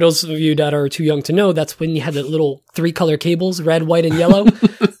 And for those of you that are too young to know, that's when you had the little 3-color cables, red, white, and yellow,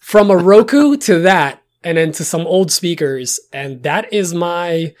 from a Roku to that, and then to some old speakers. And that is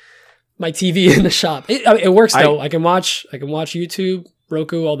my TV in the shop. It works though. I can watch YouTube,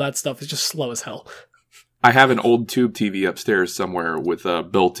 Roku, all that stuff. It's just slow as hell. I have an old tube TV upstairs somewhere with a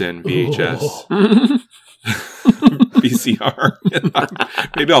built-in VHS. VCR.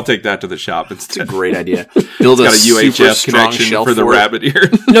 Maybe I'll take that to the shop instead. Great idea. Build Got a super UHF strong connection shelf for the it. rabbit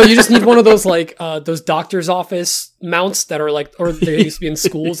ear. No, you just need one of those like those doctor's office mounts that are like, or they used to be in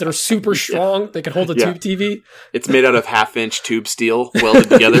schools that are super strong. They can hold a Yeah. tube TV. It's made out of 1/2-inch tube steel welded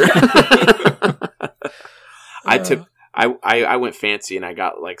together. I went fancy and I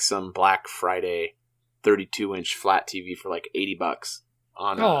got like some Black Friday 32-inch flat TV for like $80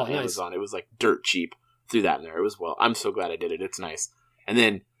 on Nice. Amazon. It was like dirt cheap. Threw that in there. It was I'm so glad I did it. It's nice. And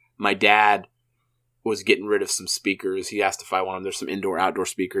then my dad was getting rid of some speakers. He asked if I want them. There's some indoor outdoor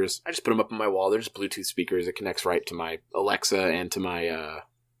speakers. I just put them up on my wall. They're just Bluetooth speakers. It connects right to my Alexa and to my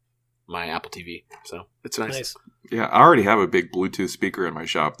my Apple TV. So it's nice. Yeah, I already have a big Bluetooth speaker in my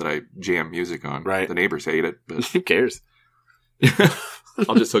shop that I jam music on. Right. The neighbors hate it, but Who cares?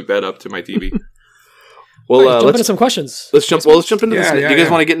 I'll just hook that up to my TV. Well, Jump into some questions. let's jump into this. Yeah, Do yeah, you guys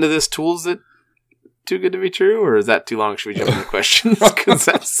yeah. want to get into this tools that too good to be true, or is that too long? Should we jump into questions? Because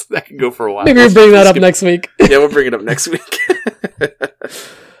that could go for a while. Maybe we'll bring that up next week. Yeah, we'll bring it up next week.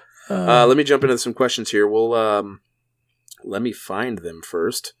 Let me jump into some questions here. We'll let me find them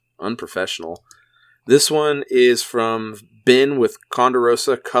first. Unprofessional. This one is from Ben with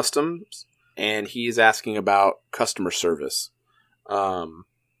Condorosa Customs, and he's asking about customer service.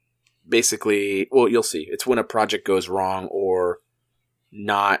 Basically, well, you'll see. It's when a project goes wrong or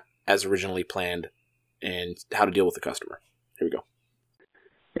not as originally planned, and how to deal with the customer. Here we go.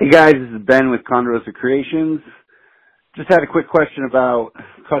 Hey guys, this is Ben with Condorosa Creations. Just had a quick question about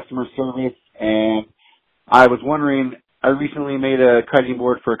customer service, and I was wondering, I recently made a cutting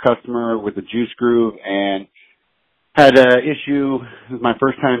board for a customer with a juice groove and had an issue. It was my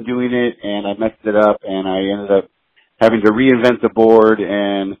first time doing it, and I messed it up, and I ended up having to reinvent the board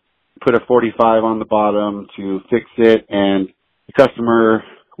and put a 45 on the bottom to fix it, and the customer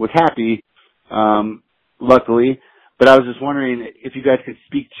was happy, luckily. But I was just wondering if you guys could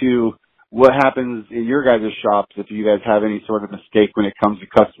speak to what happens in your guys' shops if you guys have any sort of mistake when it comes to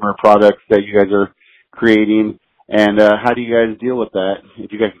customer products that you guys are creating, and how do you guys deal with that?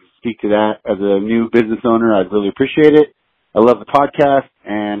 If you guys could speak to that as a new business owner, I'd really appreciate it. I love the podcast,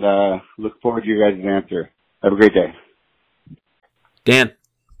 and look forward to your guys' answer. Have a great day. Dan.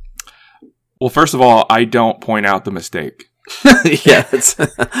 Well, first of all, I don't point out the mistake. Yeah, that's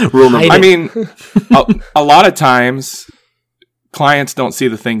rule number. I mean, a lot of times clients don't see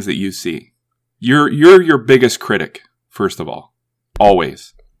the things that you see. You're your biggest critic, first of all.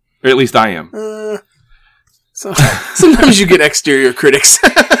 Always. Or at least I am. So, sometimes you get exterior critics.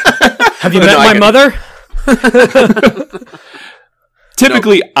 Have you met my mother?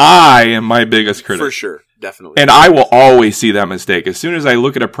 Typically, I am my biggest critic. For sure. Definitely. And I will always see that mistake. As soon as I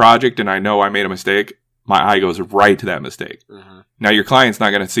look at a project and I know I made a mistake, my eye goes right to that mistake. Mm-hmm. Now, your client's not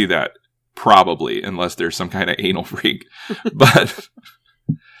going to see that, probably, unless there's some kind of anal freak. But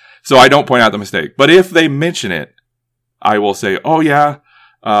so I don't point out the mistake. But if they mention it, I will say, oh, yeah,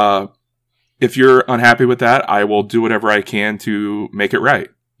 if you're unhappy with that, I will do whatever I can to make it right.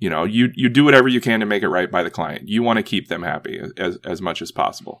 You know, you do whatever you can to make it right by the client. You want to keep them happy as much as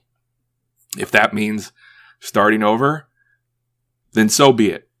possible. If that means starting over, then so be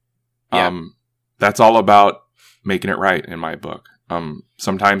it. Yeah. That's all about making it right in my book.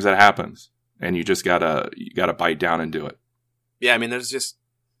 Sometimes that happens, and you just gotta bite down and do it. Yeah, I mean, there's just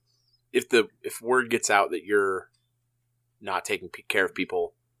if word gets out that you're not taking care of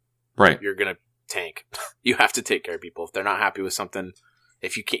people, right, you're gonna tank. You have to take care of people. If they're not happy with something,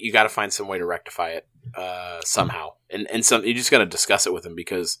 if you can't, you got to find some way to rectify it somehow, and some you just got to discuss it with them,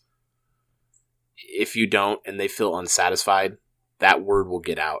 because if you don't and they feel unsatisfied, that word will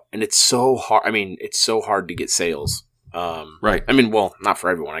get out, and it's so hard. I mean, it's so hard to get sales. Right. I mean, well, not for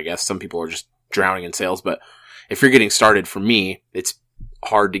everyone, I guess. Some people are just drowning in sales, but if you're getting started, for me, it's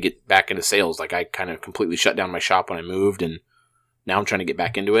hard to get back into sales. Like, I kind of completely shut down my shop when I moved, and now I'm trying to get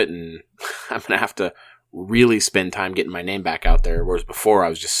back into it, and I'm going to have to really spend time getting my name back out there. Whereas before I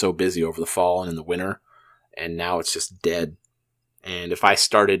was just so busy over the fall and in the winter, and now it's just dead. And if I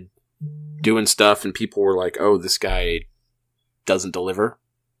started doing stuff and people were like, oh, this guy doesn't deliver,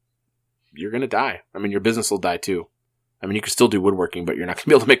 you're going to die. I mean, your business will die too. I mean, you can still do woodworking, but you're not going to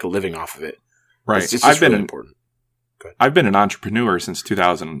be able to make a living off of it. Right. It's just really important. I've been an entrepreneur since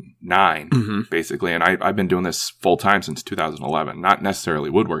 2009, basically, and I've been doing this full time since 2011. Not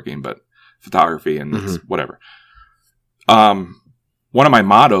necessarily woodworking, but photography and whatever. One of my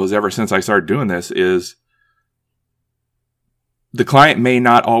mottos ever since I started doing this is the client may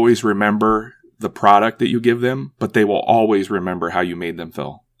not always remember the product that you give them, but they will always remember how you made them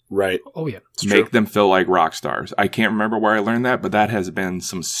feel. Right. Oh, yeah. Make them feel like rock stars. I can't remember where I learned that, but that has been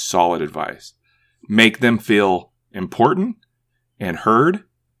some solid advice. Make them feel important and heard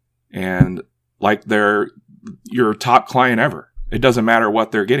and like they're your top client ever. It doesn't matter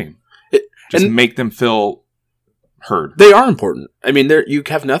what they're getting. Just make them feel heard. They are important. I mean, you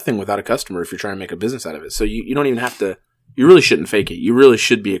have nothing without a customer if you're trying to make a business out of it. So you don't even have to. You really shouldn't fake it. You really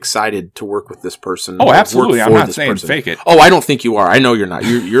should be excited to work with this person. Oh, absolutely. I'm not saying fake it. Oh, I don't think you are. I know you're not.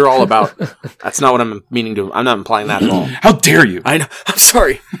 You're all about. That's not what I'm meaning to. I'm not implying that at all. How dare you? I know. I'm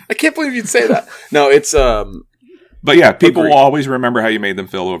sorry. I can't believe you'd say that. No, it's But yeah, people will always remember how you made them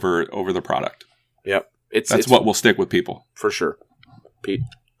feel over the product. Yep. That's what will stick with people. For sure. Pete?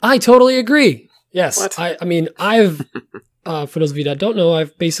 I totally agree. Yes. What? I mean, I've, for those of you that don't know,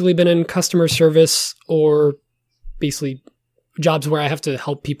 I've basically been in customer service or basically jobs where I have to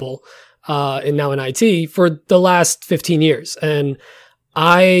help people, and now in IT for the last 15 years. And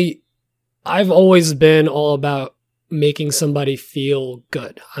I've always been all about making somebody feel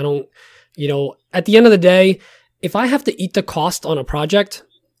good. I don't, at the end of the day, if I have to eat the cost on a project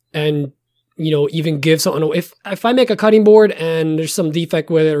and, even give someone, if I make a cutting board and there's some defect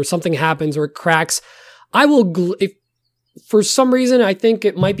with it or something happens or it cracks, I will, if for some reason I think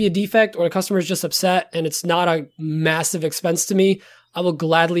it might be a defect or the customer is just upset and it's not a massive expense to me, I will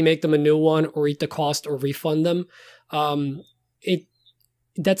gladly make them a new one or eat the cost or refund them.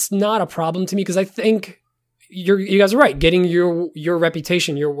 That's not a problem to me because I think you guys are right. Getting your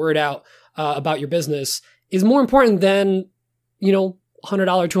reputation, your word out about your business is more important than,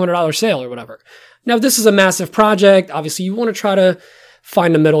 $100, $200 sale or whatever. Now, if this is a massive project, obviously you want to try to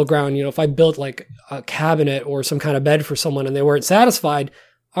find a middle ground. If I built like a cabinet or some kind of bed for someone and they weren't satisfied,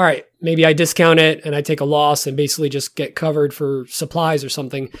 all right, maybe I discount it and I take a loss and basically just get covered for supplies or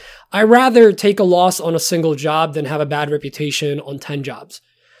something. I rather take a loss on a single job than have a bad reputation on 10 jobs.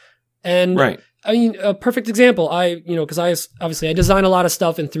 And right. I mean, a perfect example, because I design a lot of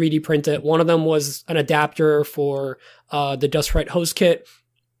stuff and 3D print it. One of them was an adapter for the Dust-Right hose kit.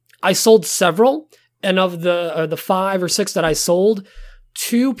 I sold several, and of the 5 or 6 that I sold,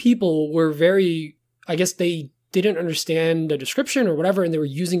 2 people were I guess they didn't understand the description or whatever, and they were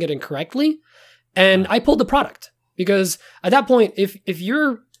using it incorrectly. And I pulled the product because at that point, if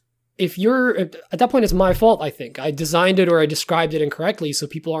you're at that point, it's my fault, I think. I designed it or I described it incorrectly, so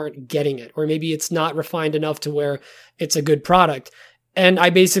people aren't getting it. Or maybe it's not refined enough to where it's a good product. And I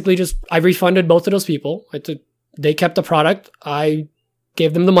basically I refunded both of those people. They kept the product. I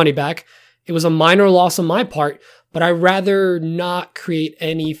gave them the money back. It was a minor loss on my part, but I'd rather not create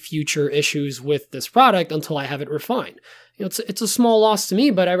any future issues with this product until I have it refined. It's a small loss to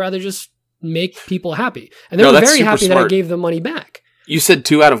me, but I'd rather just make people happy. And they were very happy that I gave them money back. You said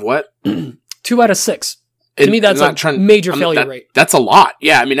 2 out of what? 2 out of 6. To me, that's a major failure rate. That's a lot.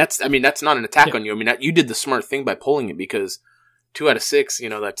 Yeah, that's not an attack on you. You did the smart thing by pulling it, because 2 out of 6,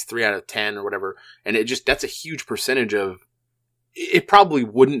 that's 3 out of 10 or whatever. And that's a huge percentage of, it probably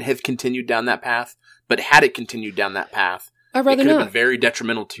wouldn't have continued down that path, but had it continued down that path, I'd rather it could not. have been very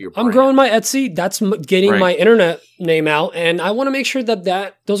detrimental to your brand. I'm growing my Etsy. That's getting my internet name out, and I want to make sure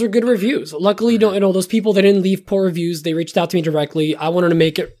that those are good reviews. Luckily, those people that didn't leave poor reviews, they reached out to me directly. I wanted to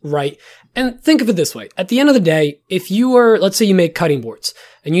make it right. And think of it this way. At the end of the day, if you are, let's say you make cutting boards,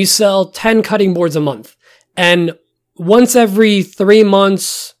 and you sell 10 cutting boards a month, and once every 3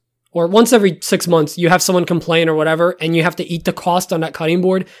 months or once every 6 months, you have someone complain or whatever, and you have to eat the cost on that cutting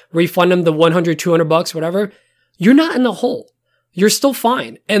board, refund them the $100, $200, whatever, you're not in the hole. You're still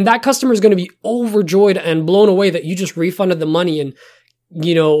fine. And that customer is going to be overjoyed and blown away that you just refunded the money and,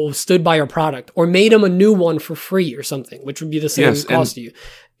 stood by your product or made them a new one for free or something, which would be the same cost to you.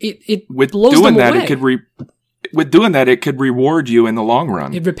 It blows them away. With doing that, it could reward you in the long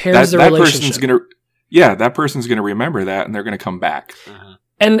run. It repairs the relationship. That person's going to remember that, and they're going to come back.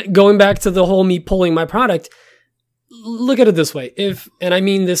 And going back to the whole me pulling my product, look at it this way. And I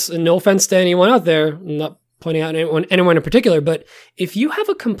mean this, no offense to anyone out there, I'm not pointing out anyone in particular, but if you have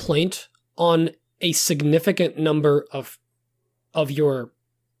a complaint on a significant number of your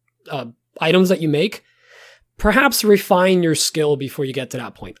items that you make, perhaps refine your skill before you get to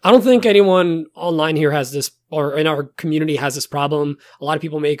that point. I don't think anyone online here has this, or in our community has this problem. A lot of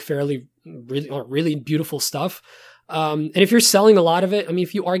people make really beautiful stuff. And if you're selling a lot of it,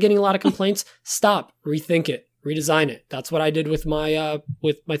 if you are getting a lot of complaints, stop, rethink it, redesign it. That's what I did with my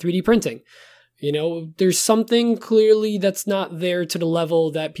 3D printing. There's something clearly that's not there to the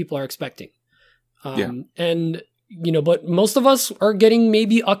level that people are expecting. And, but most of us are getting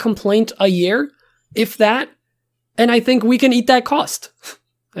maybe a complaint a year, if that. And I think we can eat that cost.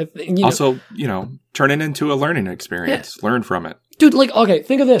 Also, turn it into a learning experience. Yeah. Learn from it. Dude, okay,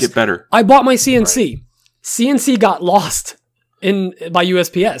 think of this. Get better. I bought my CNC. Right. CNC got lost by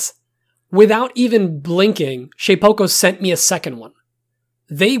USPS. Without even blinking, Shapeoko sent me a second one.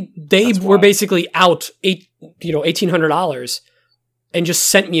 They were basically out $1,800 and just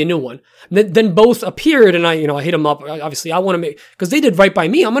sent me a new one. Then both appeared, and I hit them up. Obviously, I want to make, because they did right by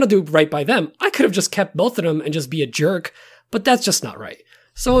me. I'm going to do right by them. I could have just kept both of them and just be a jerk, but that's just not right.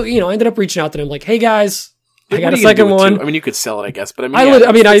 So, I ended up reaching out to them like, hey guys, I got a second one. You could sell it, I guess, but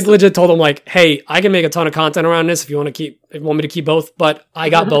I legit told them like, hey, I can make a ton of content around this if you want me to keep both, but I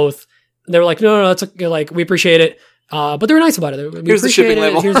got both. And they were like, no, that's okay. Like, we appreciate it. But they were nice about it. Here's the shipping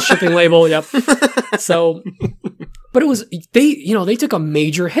label. Here's the shipping label. Yep. So, but it was, they took a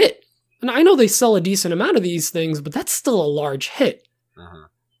major hit. And I know they sell a decent amount of these things, but that's still a large hit. Uh-huh.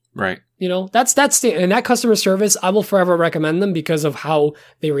 Right. That's and that customer service, I will forever recommend them because of how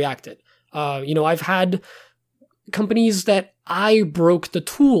they reacted. I've had companies that I broke the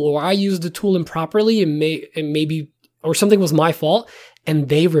tool or I used the tool improperly and maybe, or something was my fault, and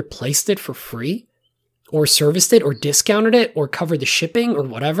they replaced it for free or serviced it or discounted it or covered the shipping or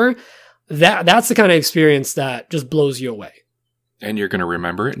whatever. That's the kind of experience that just blows you away. And you're going to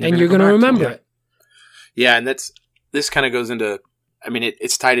remember it. And you're going to remember it. Yeah, and this kind of goes into,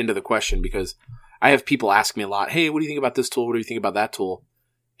 it's tied into the question because I have people ask me a lot, hey, what do you think about this tool? What do you think about that tool?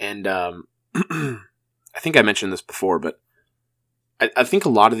 And I think I mentioned this before, but I think a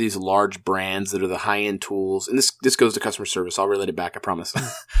lot of these large brands that are the high-end tools, and this goes to customer service. I'll relate it back, I promise.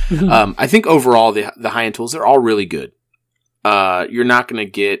 I think overall the high-end tools, they're all really good. You're not going to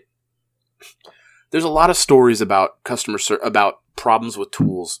get... There's a lot of stories about about problems with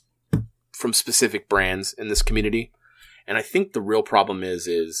tools from specific brands in this community. And I think the real problem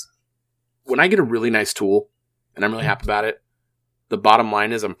is when I get a really nice tool and I'm really happy about it, the bottom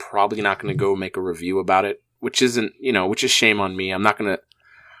line is I'm probably not going to go make a review about it, which is shame on me. I'm not going to,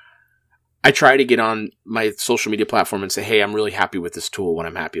 I try to get on my social media platform and say, hey, I'm really happy with this tool when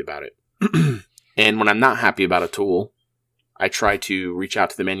I'm happy about it. And when I'm not happy about a tool, I try to reach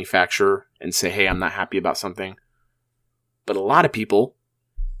out to the manufacturer and say, hey, I'm not happy about something. But a lot of people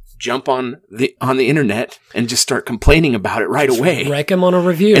jump on the internet and just start complaining about it right away. Wreck them on a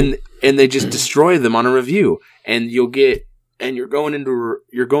review. And they just destroy them on a review. And you're going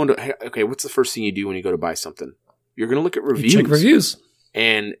to, hey, okay, what's the first thing you do when you go to buy something? You're going to look at reviews. You check reviews.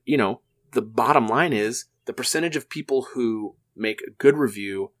 And, the bottom line is the percentage of people who make a good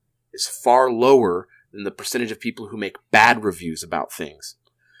review is far lower than the percentage of people who make bad reviews about things.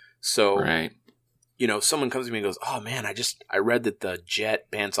 So, right. someone comes to me and goes, "Oh man, I read that the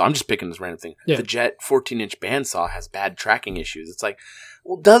Jet bandsaw." I'm just picking this random thing. Yeah. The Jet 14-inch bandsaw has bad tracking issues. It's like,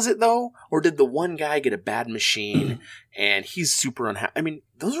 well, does it though? Or did the one guy get a bad machine and he's super unhappy? I mean,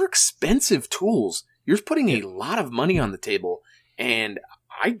 those are expensive tools. You're putting a lot of money on the table, and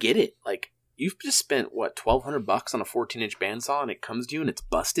I get it. Like, you've just spent $1,200 on a 14-inch bandsaw, and it comes to you and it's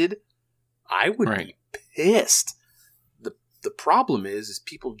busted. I would be pissed. The problem is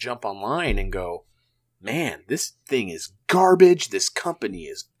people jump online and go, "Man, this thing is garbage. This company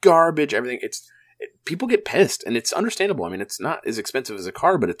is garbage." Everything. People get pissed, and it's understandable. I mean, it's not as expensive as a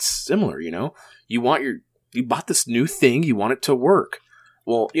car, but it's similar. You bought this new thing, you want it to work.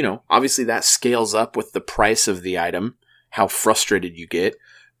 Well, obviously that scales up with the price of the item, how frustrated you get.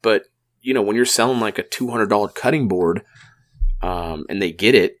 But when you're selling like a $200 cutting board, and they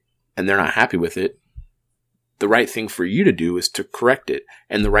get it, and they're not happy with it, the right thing for you to do is to correct it.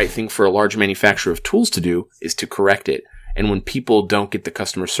 And the right thing for a large manufacturer of tools to do is to correct it. And when people don't get the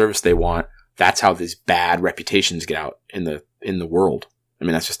customer service they want, that's how these bad reputations get out in the world. I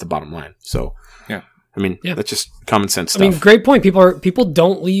mean, that's just the bottom line. So, yeah. I mean, that's just common sense stuff. I mean, great point. People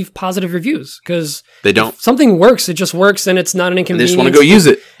don't leave positive reviews because they don't. If something works, it just works, and it's not an inconvenience. And they just want to go use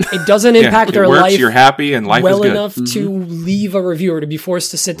it. It doesn't impact their works, life. You're happy, and life well is good. enough to leave a review or to be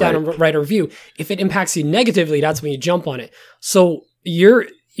forced to sit down and write a review. If it impacts you negatively, that's when you jump on it. So your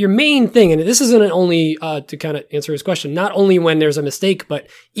main thing, and this isn't only to kind of answer his question, not only when there's a mistake, but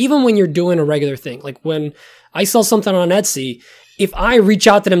even when you're doing a regular thing, like when I sell something on Etsy. If I reach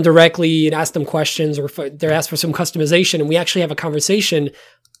out to them directly and ask them questions, or if they're asked for some customization and we actually have a conversation,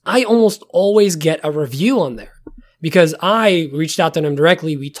 I almost always get a review on there because I reached out to them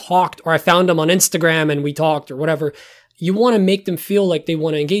directly. We talked, or I found them on Instagram and we talked, or whatever. You want to make them feel like they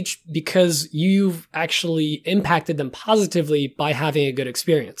want to engage because you've actually impacted them positively by having a good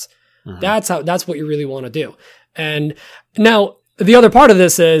experience. Mm-hmm. That's what you really want to do. And now the other part of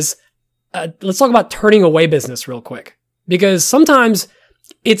this is, let's talk about turning away business real quick. Because sometimes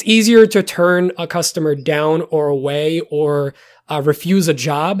it's easier to turn a customer down or away or refuse a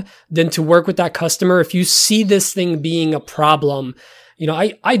job than to work with that customer if you see this thing being a problem.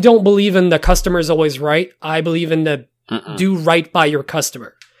 I don't believe in the customer is always right. I believe in the do right by your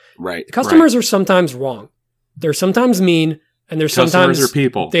customer. Right. The customers are sometimes wrong. They're sometimes mean, and they're sometimes customers are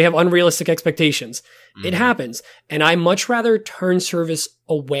people. They have unrealistic expectations. Mm-hmm. It happens. And I much rather turn service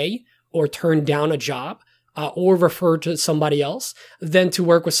away or turn down a job or refer to somebody else than to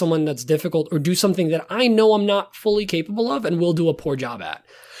work with someone that's difficult or do something that I know I'm not fully capable of and will do a poor job at.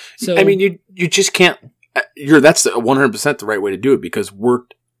 So, I mean, you just can't, that's 100% the right way to do it because we're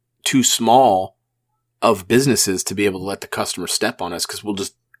too small of businesses to be able to let the customer step on us because we'll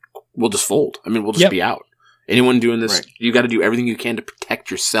just fold. I mean, we'll just be out. Anyone doing this, you got to do everything you can to protect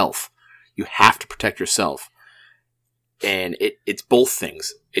yourself. You have to protect yourself. And it's both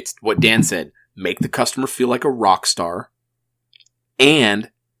things. It's what Dan said. Make the customer feel like a rock star,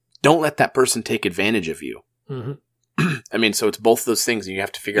 and don't let that person take advantage of you. Mm-hmm. I mean, so it's both those things, and you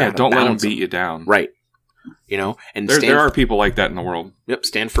have to figure out how to don't let them balance beat you down. Right. And there are people like that in the world. Yep,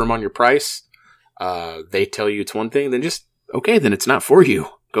 stand firm on your price. They tell you it's one thing, then just, okay, then it's not for you.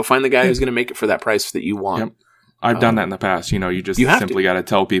 Go find the guy who's going to make it for that price that you want. Yep. I've done that in the past. You just simply got to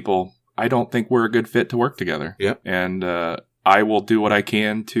tell people, I don't think we're a good fit to work together. Yep. And I will do what I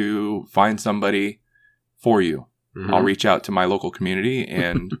can to find somebody for you. Mm-hmm. I'll reach out to my local community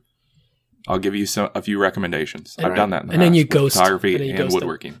and I'll give you a few recommendations. I've done that in the past. Then you ghost. Photography and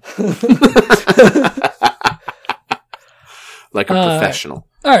woodworking. Like a professional.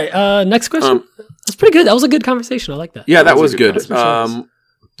 All right. Next question. That's pretty good. That was a good conversation. I like that. Yeah, that was good.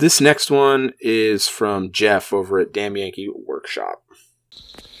 This next one is from Jeff over at Damn Yankee Workshop.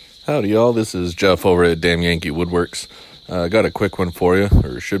 Howdy, y'all. This is Jeff over at Damn Yankee Woodworks. Got a quick one for you,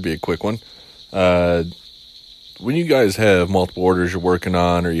 or should be a quick one. When you guys have multiple orders you're working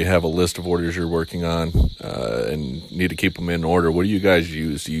on, or you have a list of orders you're working on, and need to keep them in order, what do you guys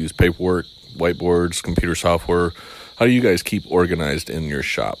use? Do you use paperwork, whiteboards, computer software? How do you guys keep organized in your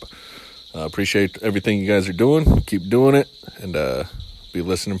shop? Appreciate everything you guys are doing. Keep doing it, and be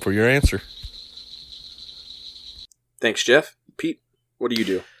listening for your answer. Thanks, Jeff. Pete, what do you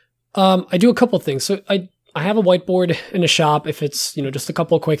do? I do a couple of things. So I have a whiteboard in the shop. If it's, just a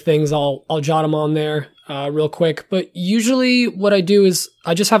couple of quick things, I'll jot them on there real quick. But usually what I do is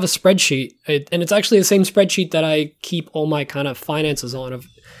I just have a spreadsheet. And it's actually the same spreadsheet that I keep all my kind of finances on of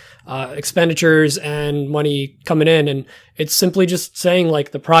expenditures and money coming in. And it's simply just saying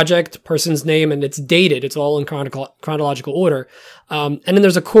like the project, person's name, and it's dated. It's all in chronological order. And then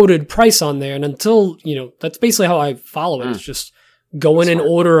there's a quoted price on there. And until, that's basically how I follow it. It's just go in an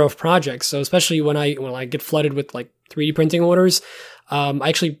order of projects. So especially when I get flooded with like 3D printing orders, I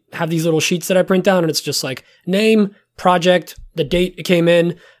actually have these little sheets that I print down, and it's just like name, project, the date it came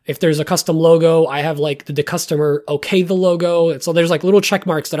in. If there's a custom logo, I have like the customer okay the logo. And so there's like little check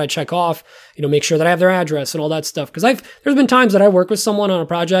marks that I check off, make sure that I have their address and all that stuff. Cause there's been times that I work with someone on a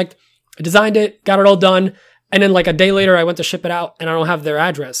project, I designed it, got it all done. And then like a day later, I went to ship it out and I don't have their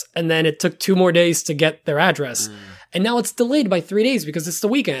address. And then it took 2 more days to get their address. And now it's delayed by 3 days because it's the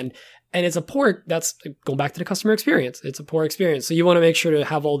weekend. And it's a poor, that's going back to the customer experience. It's a poor experience. So you want to make sure to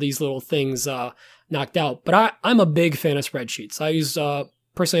have all these little things knocked out. But I'm a big fan of spreadsheets.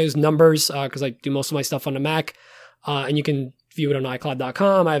 Personally, I use Numbers because I do most of my stuff on the Mac. And you can view it on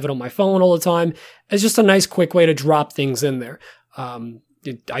iCloud.com. I have it on my phone all the time. It's just a nice, quick way to drop things in there.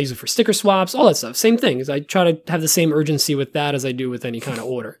 I use it for sticker swaps, all that stuff. Same thing. I try to have the same urgency with that as I do with any kind of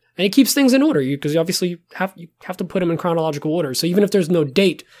order. And it keeps things in order because obviously you have to put them in chronological order. So even if there's no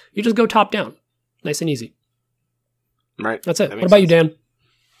date, you just go top down. Nice and easy. Right. That's it. What about you, Dan?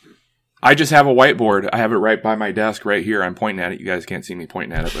 I just have a whiteboard. I have it right by my desk right here. I'm pointing at it. You guys can't see me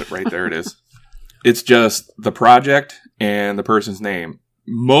pointing at it, but right there it is. It's just the project and the person's name.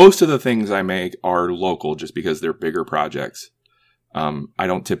 Most of the things I make are local just because they're bigger projects. I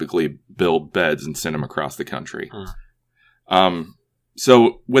don't typically build beds and send them across the country.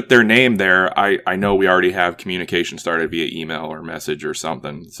 So with their name there, I know we already have communication started via email or message or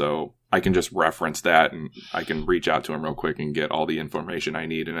something. So I can just reference that and I can reach out to them real quick and get all the information I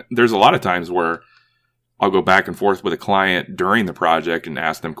need. And there's a lot of times where I'll go back and forth with a client during the project and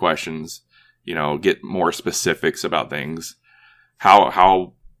ask them questions, get more specifics about things.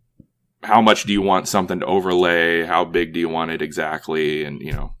 How much do you want something to overlay? How big do you want it exactly? And,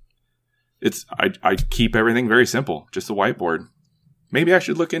 I keep everything very simple, just a whiteboard. Maybe I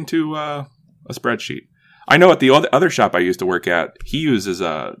should look into a spreadsheet. I know at the other shop I used to work at, he uses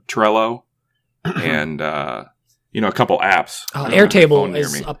Trello and, a couple apps. Airtable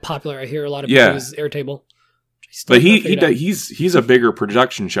is popular. I hear a lot of people use Airtable. But he's a bigger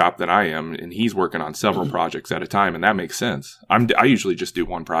production shop than I am, and he's working on several projects at a time, and that makes sense. I usually just do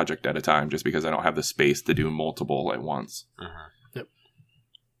one project at a time, just because I don't have the space to do multiple at once. Yep.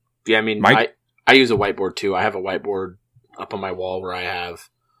 Yeah, I mean, I use a whiteboard too. I have a whiteboard up on my wall where I have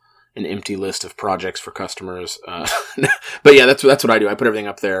an empty list of projects for customers. But yeah, that's what I do. I put everything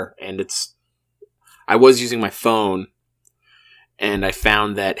up there, and I was using my phone, and I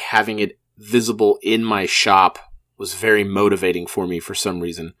found that having it visible in my shop was very motivating for me for some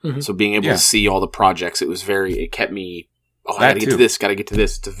reason. So being able to see all the projects, it kept me, I gotta get to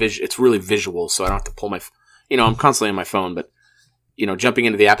this. It's really visual, so I don't have to pull my, I'm constantly on my phone, but jumping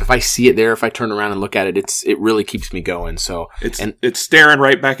into the app, if I see it there, if I turn around and look at it, it really keeps me going. So it's staring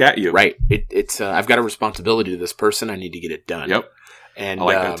right back at you. Right. I've got a responsibility to this person. I need to get it done. Yep. And I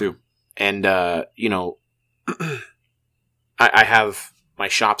like that too. And, I have my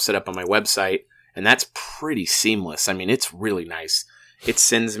shop set up on my website, and that's pretty seamless. I mean, it's really nice. It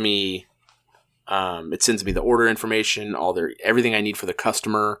sends me the order information, everything I need for the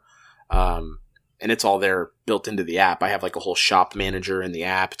customer. And it's all there built into the app. I have like a whole shop manager in the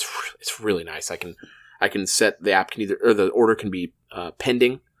app. It's really nice. I can set the app the order can be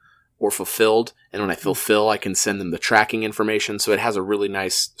pending or fulfilled. And when I fulfill, I can send them the tracking information. So it has a really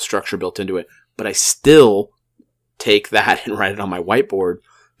nice structure built into it, but I still take that and write it on my whiteboard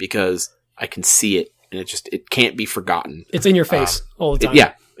because I can see it, and it can't be forgotten. It's in your face all the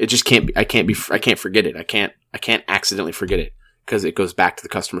time. It just can't be. I can't forget it. I can't accidentally forget it because it goes back to the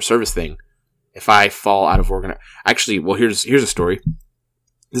customer service thing. If I fall out of here's a story.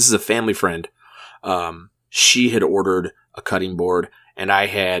 This is a family friend. She had ordered a cutting board, and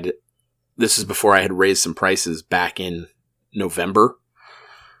this is before I had raised some prices back in November,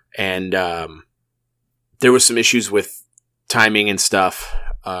 and there was some issues with timing and stuff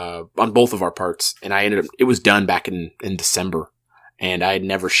on both of our parts, and it was done back in December, and I had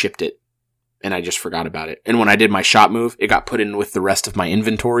never shipped it, and I just forgot about it. And when I did my shop move, it got put in with the rest of my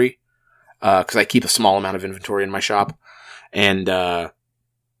inventory, because I keep a small amount of inventory in my shop, and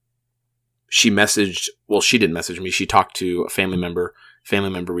she didn't message me. She talked to a family member.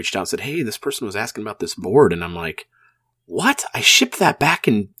 Family member reached out and said, "Hey, this person was asking about this board," and I'm like, "What? I shipped that back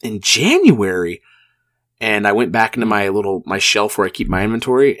in January." And I went back into my shelf where I keep my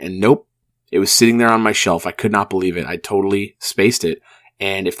inventory, and nope, it was sitting there on my shelf. I could not believe it. I totally spaced it.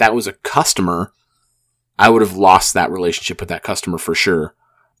 And if that was a customer, I would have lost that relationship with that customer for sure.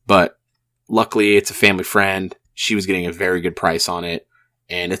 But luckily, it's a family friend. She was getting a very good price on it,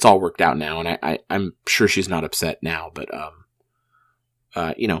 and it's all worked out now. And I'm sure she's not upset now. But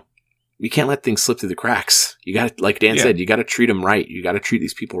you can't let things slip through the cracks. You got to, like Dan said, you got to treat them right. You got to treat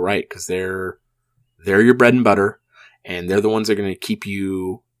these people right because they're your bread and butter, and they're the ones that are going to keep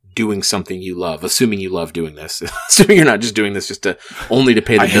you doing something you love, assuming you love doing this. Assuming you're not just doing this just only to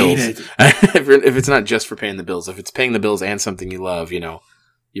pay the bills. If it's not just for paying the bills, if it's paying the bills and something you love, you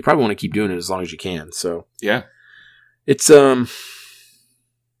probably want to keep doing it as long as you can. So yeah, it's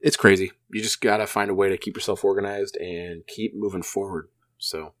crazy. You just got to find a way to keep yourself organized and keep moving forward.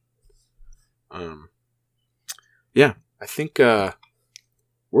 So, yeah, I think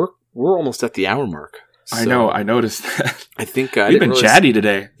we're almost at the hour mark. So I know. I noticed that. I think we've been chatty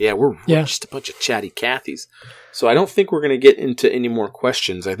today. Yeah, we're just a bunch of chatty Cathys. So I don't think we're going to get into any more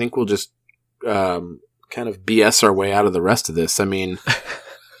questions. I think we'll just kind of BS our way out of the rest of this. I mean,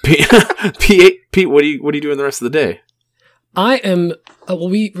 Pete, what are you doing the rest of the day? I am.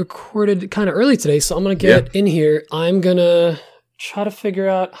 We recorded kind of early today, so I'm going to get in here. I'm going to try to figure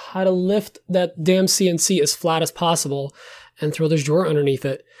out how to lift that damn CNC as flat as possible and throw this drawer underneath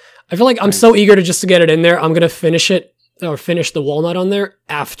it. I feel like I'm so eager to get it in there. I'm going to finish the walnut on there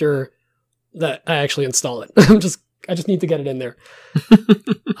after that I actually install it. I just need to get it in there.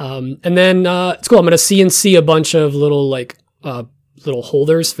 And then it's cool. I'm going to CNC a bunch of little little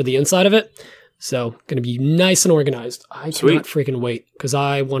holders for the inside of it. So going to be nice and organized. I cannot freaking wait because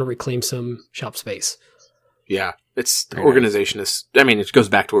I want to reclaim some shop space. Yeah, it's organization is. I mean, it goes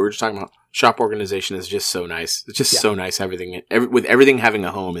back to what we were just talking about. Shop organization is just so nice. It's just so nice. With everything having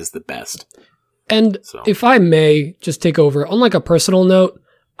a home is the best. And if I may just take over on like a personal note,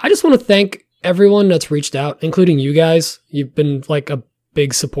 I just want to thank everyone that's reached out, including you guys. You've been like a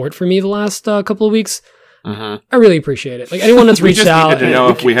big support for me the last couple of weeks. I really appreciate it. Like anyone that's reached out. We just needed to know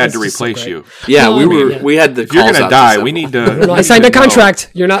if we had to replace you. Yeah, we had the. If you're gonna die, we need to. No, I signed a contract.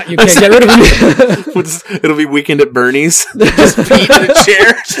 You can't get rid of me. It'll be Weekend at Bernie's. Just Pete in a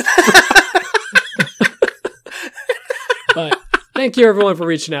chair. But thank you everyone for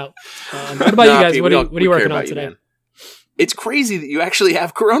reaching out. What about you guys? Pete, what are you working on today? Man. It's crazy that you actually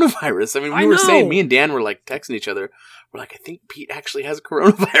have coronavirus. I mean, we were saying, me and Dan were like texting each other. We're like, I think Pete actually has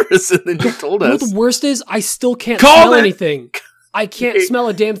coronavirus, and then you told us. The worst is I still can't smell anything. I can't smell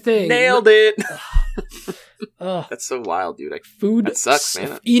a damn thing. Nailed it. That's so wild, dude. Food that sucks,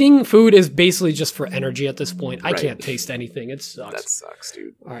 man. Eating food is basically just for energy at this point. I can't taste anything. It sucks. That sucks,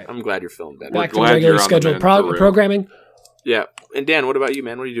 dude. All right. I'm glad you're feeling better. Back to regular scheduled programming. Yeah. And Dan, what about you,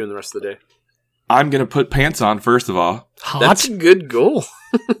 man? What are you doing the rest of the day? I'm going to put pants on, first of all. Hot? That's a good goal.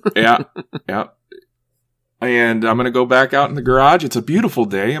 Yeah. And I'm going to go back out in the garage. It's a beautiful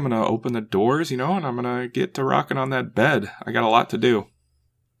day. I'm going to open the doors, and I'm going to get to rocking on that bed. I got a lot to do.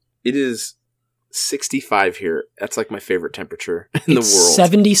 It is 65 here. That's like my favorite temperature in the world.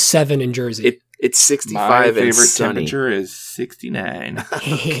 77 in Jersey. It's 65 my and favorite sunny. Temperature is 69.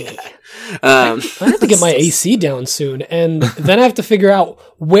 I have to get my AC down soon, and then I have to figure out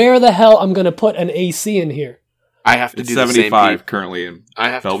where the hell I'm going to put an AC in here. I have to it's do 75 the same currently in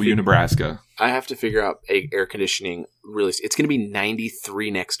Bellevue, Nebraska. I have to figure out air conditioning. Really, it's going to be 93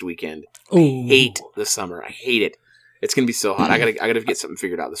 next weekend. Ooh. I hate the summer. I hate it. It's going to be so hot. I gotta get something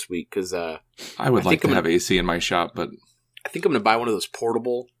figured out this week because I would like to have AC in my shop, but I think I'm going to buy one of those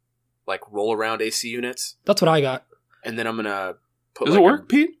portable, like roll around AC units. That's what I got. And then I'm going to put. Does it work,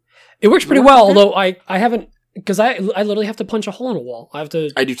 Pete? It works pretty well, although I haven't because I literally have to punch a hole in a wall. I do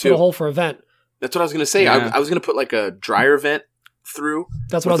too. Put a hole for a vent. That's what I was going to say. Yeah. I was going to put like a dryer vent through.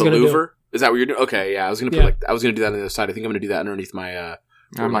 That's what I was going to do. Is that what you're doing? Okay, yeah. I was going to put I was going to do that on the other side. I think I'm going to do that underneath my.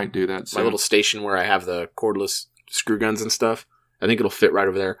 I might do that. My little station where I have the cordless screw guns and stuff. I think it'll fit right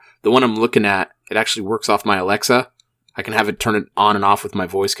over there. The one I'm looking at, it actually works off my Alexa. I can have it turn it on and off with my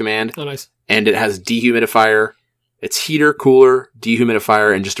voice command. Oh, nice. And it has dehumidifier. It's heater, cooler,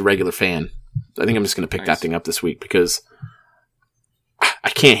 dehumidifier, and just a regular fan. I think I'm just going to pick that thing up this week because I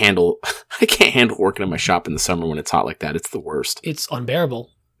can't handle working in my shop in the summer when it's hot like that. It's the worst. It's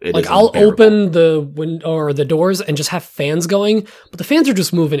unbearable. I'll open the window or the doors and just have fans going, but the fans are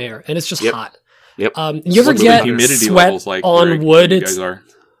just moving air and it's just hot. Yep. You ever get humidity sweat levels like on wood? You guys are.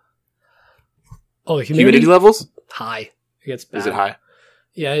 Oh, humidity levels? High. It gets bad. Is it high?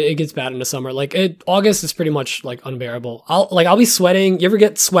 Yeah, it gets bad in the summer. August is pretty much like unbearable. I'll be sweating. You ever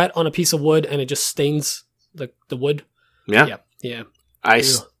get sweat on a piece of wood and it just stains the wood? Yeah. Yeah. I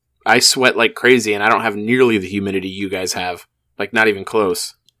sweat like crazy and I don't have nearly the humidity you guys have. Like not even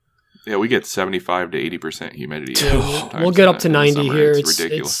close. Yeah, we get 75 to 80% humidity. We'll get up to 90 here. It's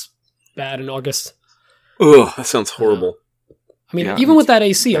ridiculous. It's bad in August. Ugh, that sounds horrible. I mean, even with that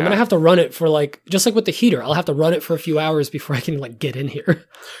AC, I'm going to have to run it for just like with the heater, I'll have to run it for a few hours before I can get in here.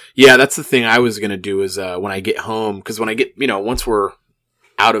 Yeah, that's the thing I was going to do is when I get home, because when I get, once we're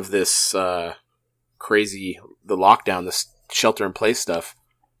out of this crazy, the lockdown, this shelter in place stuff,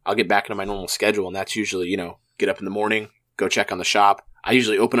 I'll get back into my normal schedule. And that's usually, you know, get up in the morning, go check on the shop. I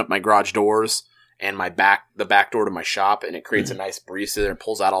usually open up my garage doors and the back door to my shop, and it creates a nice breeze there and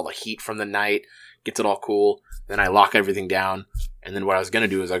pulls out all the heat from the night, gets it all cool. Then I lock everything down. And then what I was going to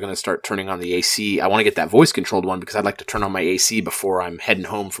do is I'm going to start turning on the AC. I want to get that voice controlled one because I'd like to turn on my AC before I'm heading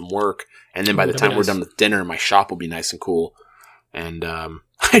home from work. And then by the time we're done with dinner, my shop will be nice and cool. And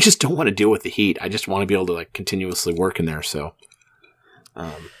I just don't want to deal with the heat. I just want to be able to like continuously work in there. So,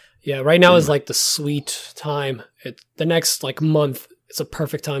 yeah, right now is like the sweet time. The next like month, it's a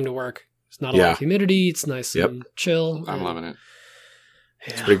perfect time to work. It's not a lot of humidity. It's nice and chill. I'm loving it.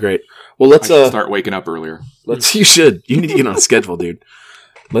 Yeah. It's pretty great. Well, let's start waking up earlier. You should. You need to get on a schedule, dude.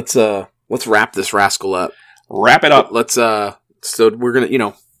 Let's wrap this rascal up. Wrap it up. Let's so we're gonna, you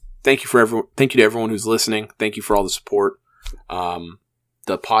know, thank you to everyone who's listening. Thank you for all the support.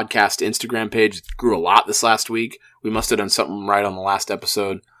 The podcast Instagram page grew a lot this last week. We must have done something right on the last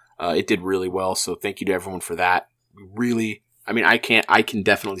episode. It did really well, so thank you to everyone for that. We really, I mean, I can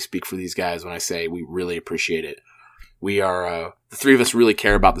definitely speak for these guys when I say we really appreciate it. We are, the three of us really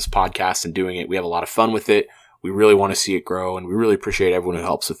care about this podcast and doing it. We have a lot of fun with it. We really want to see it grow, and we really appreciate everyone who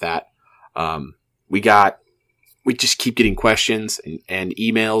helps with that. We just keep getting questions and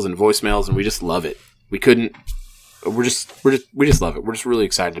emails and voicemails, and we just love it. We just love it. We're just really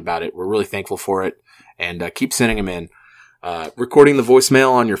excited about it. We're really thankful for it, and keep sending them in. Recording the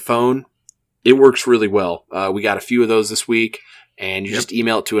voicemail on your phone, it works really well. We got a few of those this week, and you just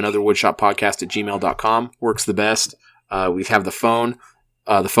email it to anotherwoodshoppodcast@gmail.com. Works the best. We have the phone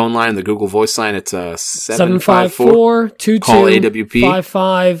line, the Google Voice line. It's 754-2255. Call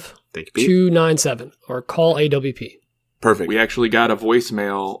AWP. Thank you, Pete. 297 or call AWP. Perfect. We actually got a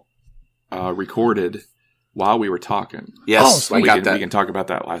voicemail recorded while we were talking. Yes, we can talk about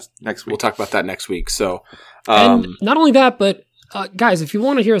that next week. We'll talk about that next week. So, and not only that, but guys, if you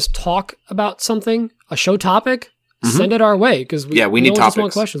want to hear us talk about something, a show topic, send it our way because we need don't topics. Just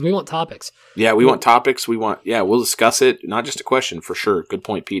want questions. We want topics. Yeah, we want topics. We'll discuss it. Not just a question, for sure. Good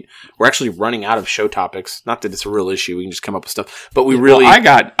point, Pete. We're actually running out of show topics. Not that it's a real issue. We can just come up with stuff. But we really...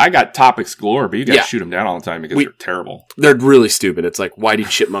 Well, I got topics galore, but you guys shoot them down all the time because they're terrible. They're really stupid. It's like, why do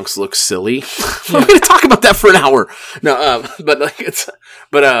chipmunks look silly? We're going to talk about that for an hour. No, but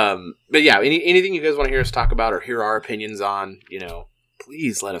yeah, anything you guys want to hear us talk about or hear our opinions on, you know,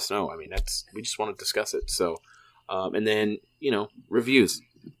 please let us know. I mean, we just want to discuss it. So, and then, you know, reviews.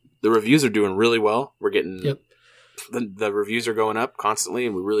 The reviews are doing really well. We're getting the reviews are going up constantly,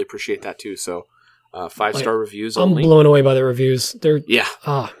 and we really appreciate that too. So, 5-star reviews only. I'm blown away by the reviews. They're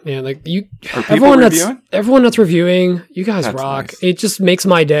oh man, like everyone that's reviewing, you guys rock. Nice. It just makes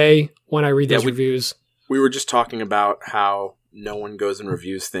my day when I read those reviews. We were just talking about how no one goes and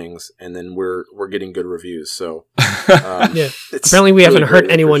reviews things, and then we're getting good reviews. So apparently we haven't hurt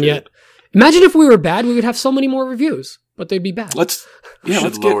anyone yet. Imagine if we were bad, we would have so many more reviews, but they'd be bad. Let's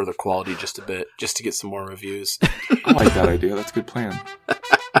lower the quality just a bit, just to get some more reviews. I like that idea. That's a good plan.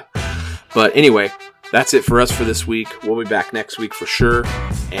 But anyway, that's it for us for this week. We'll be back next week for sure,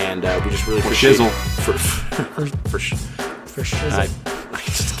 and we just really appreciate shizzle. For shizzle. I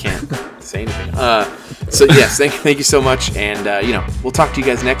just can't say anything. So yes, thank you so much, and we'll talk to you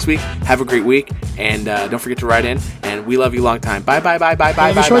guys next week. Have a great week, and don't forget to write in. And we love you long time. Bye.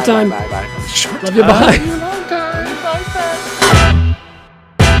 Short time. Bye. Love you. Bye.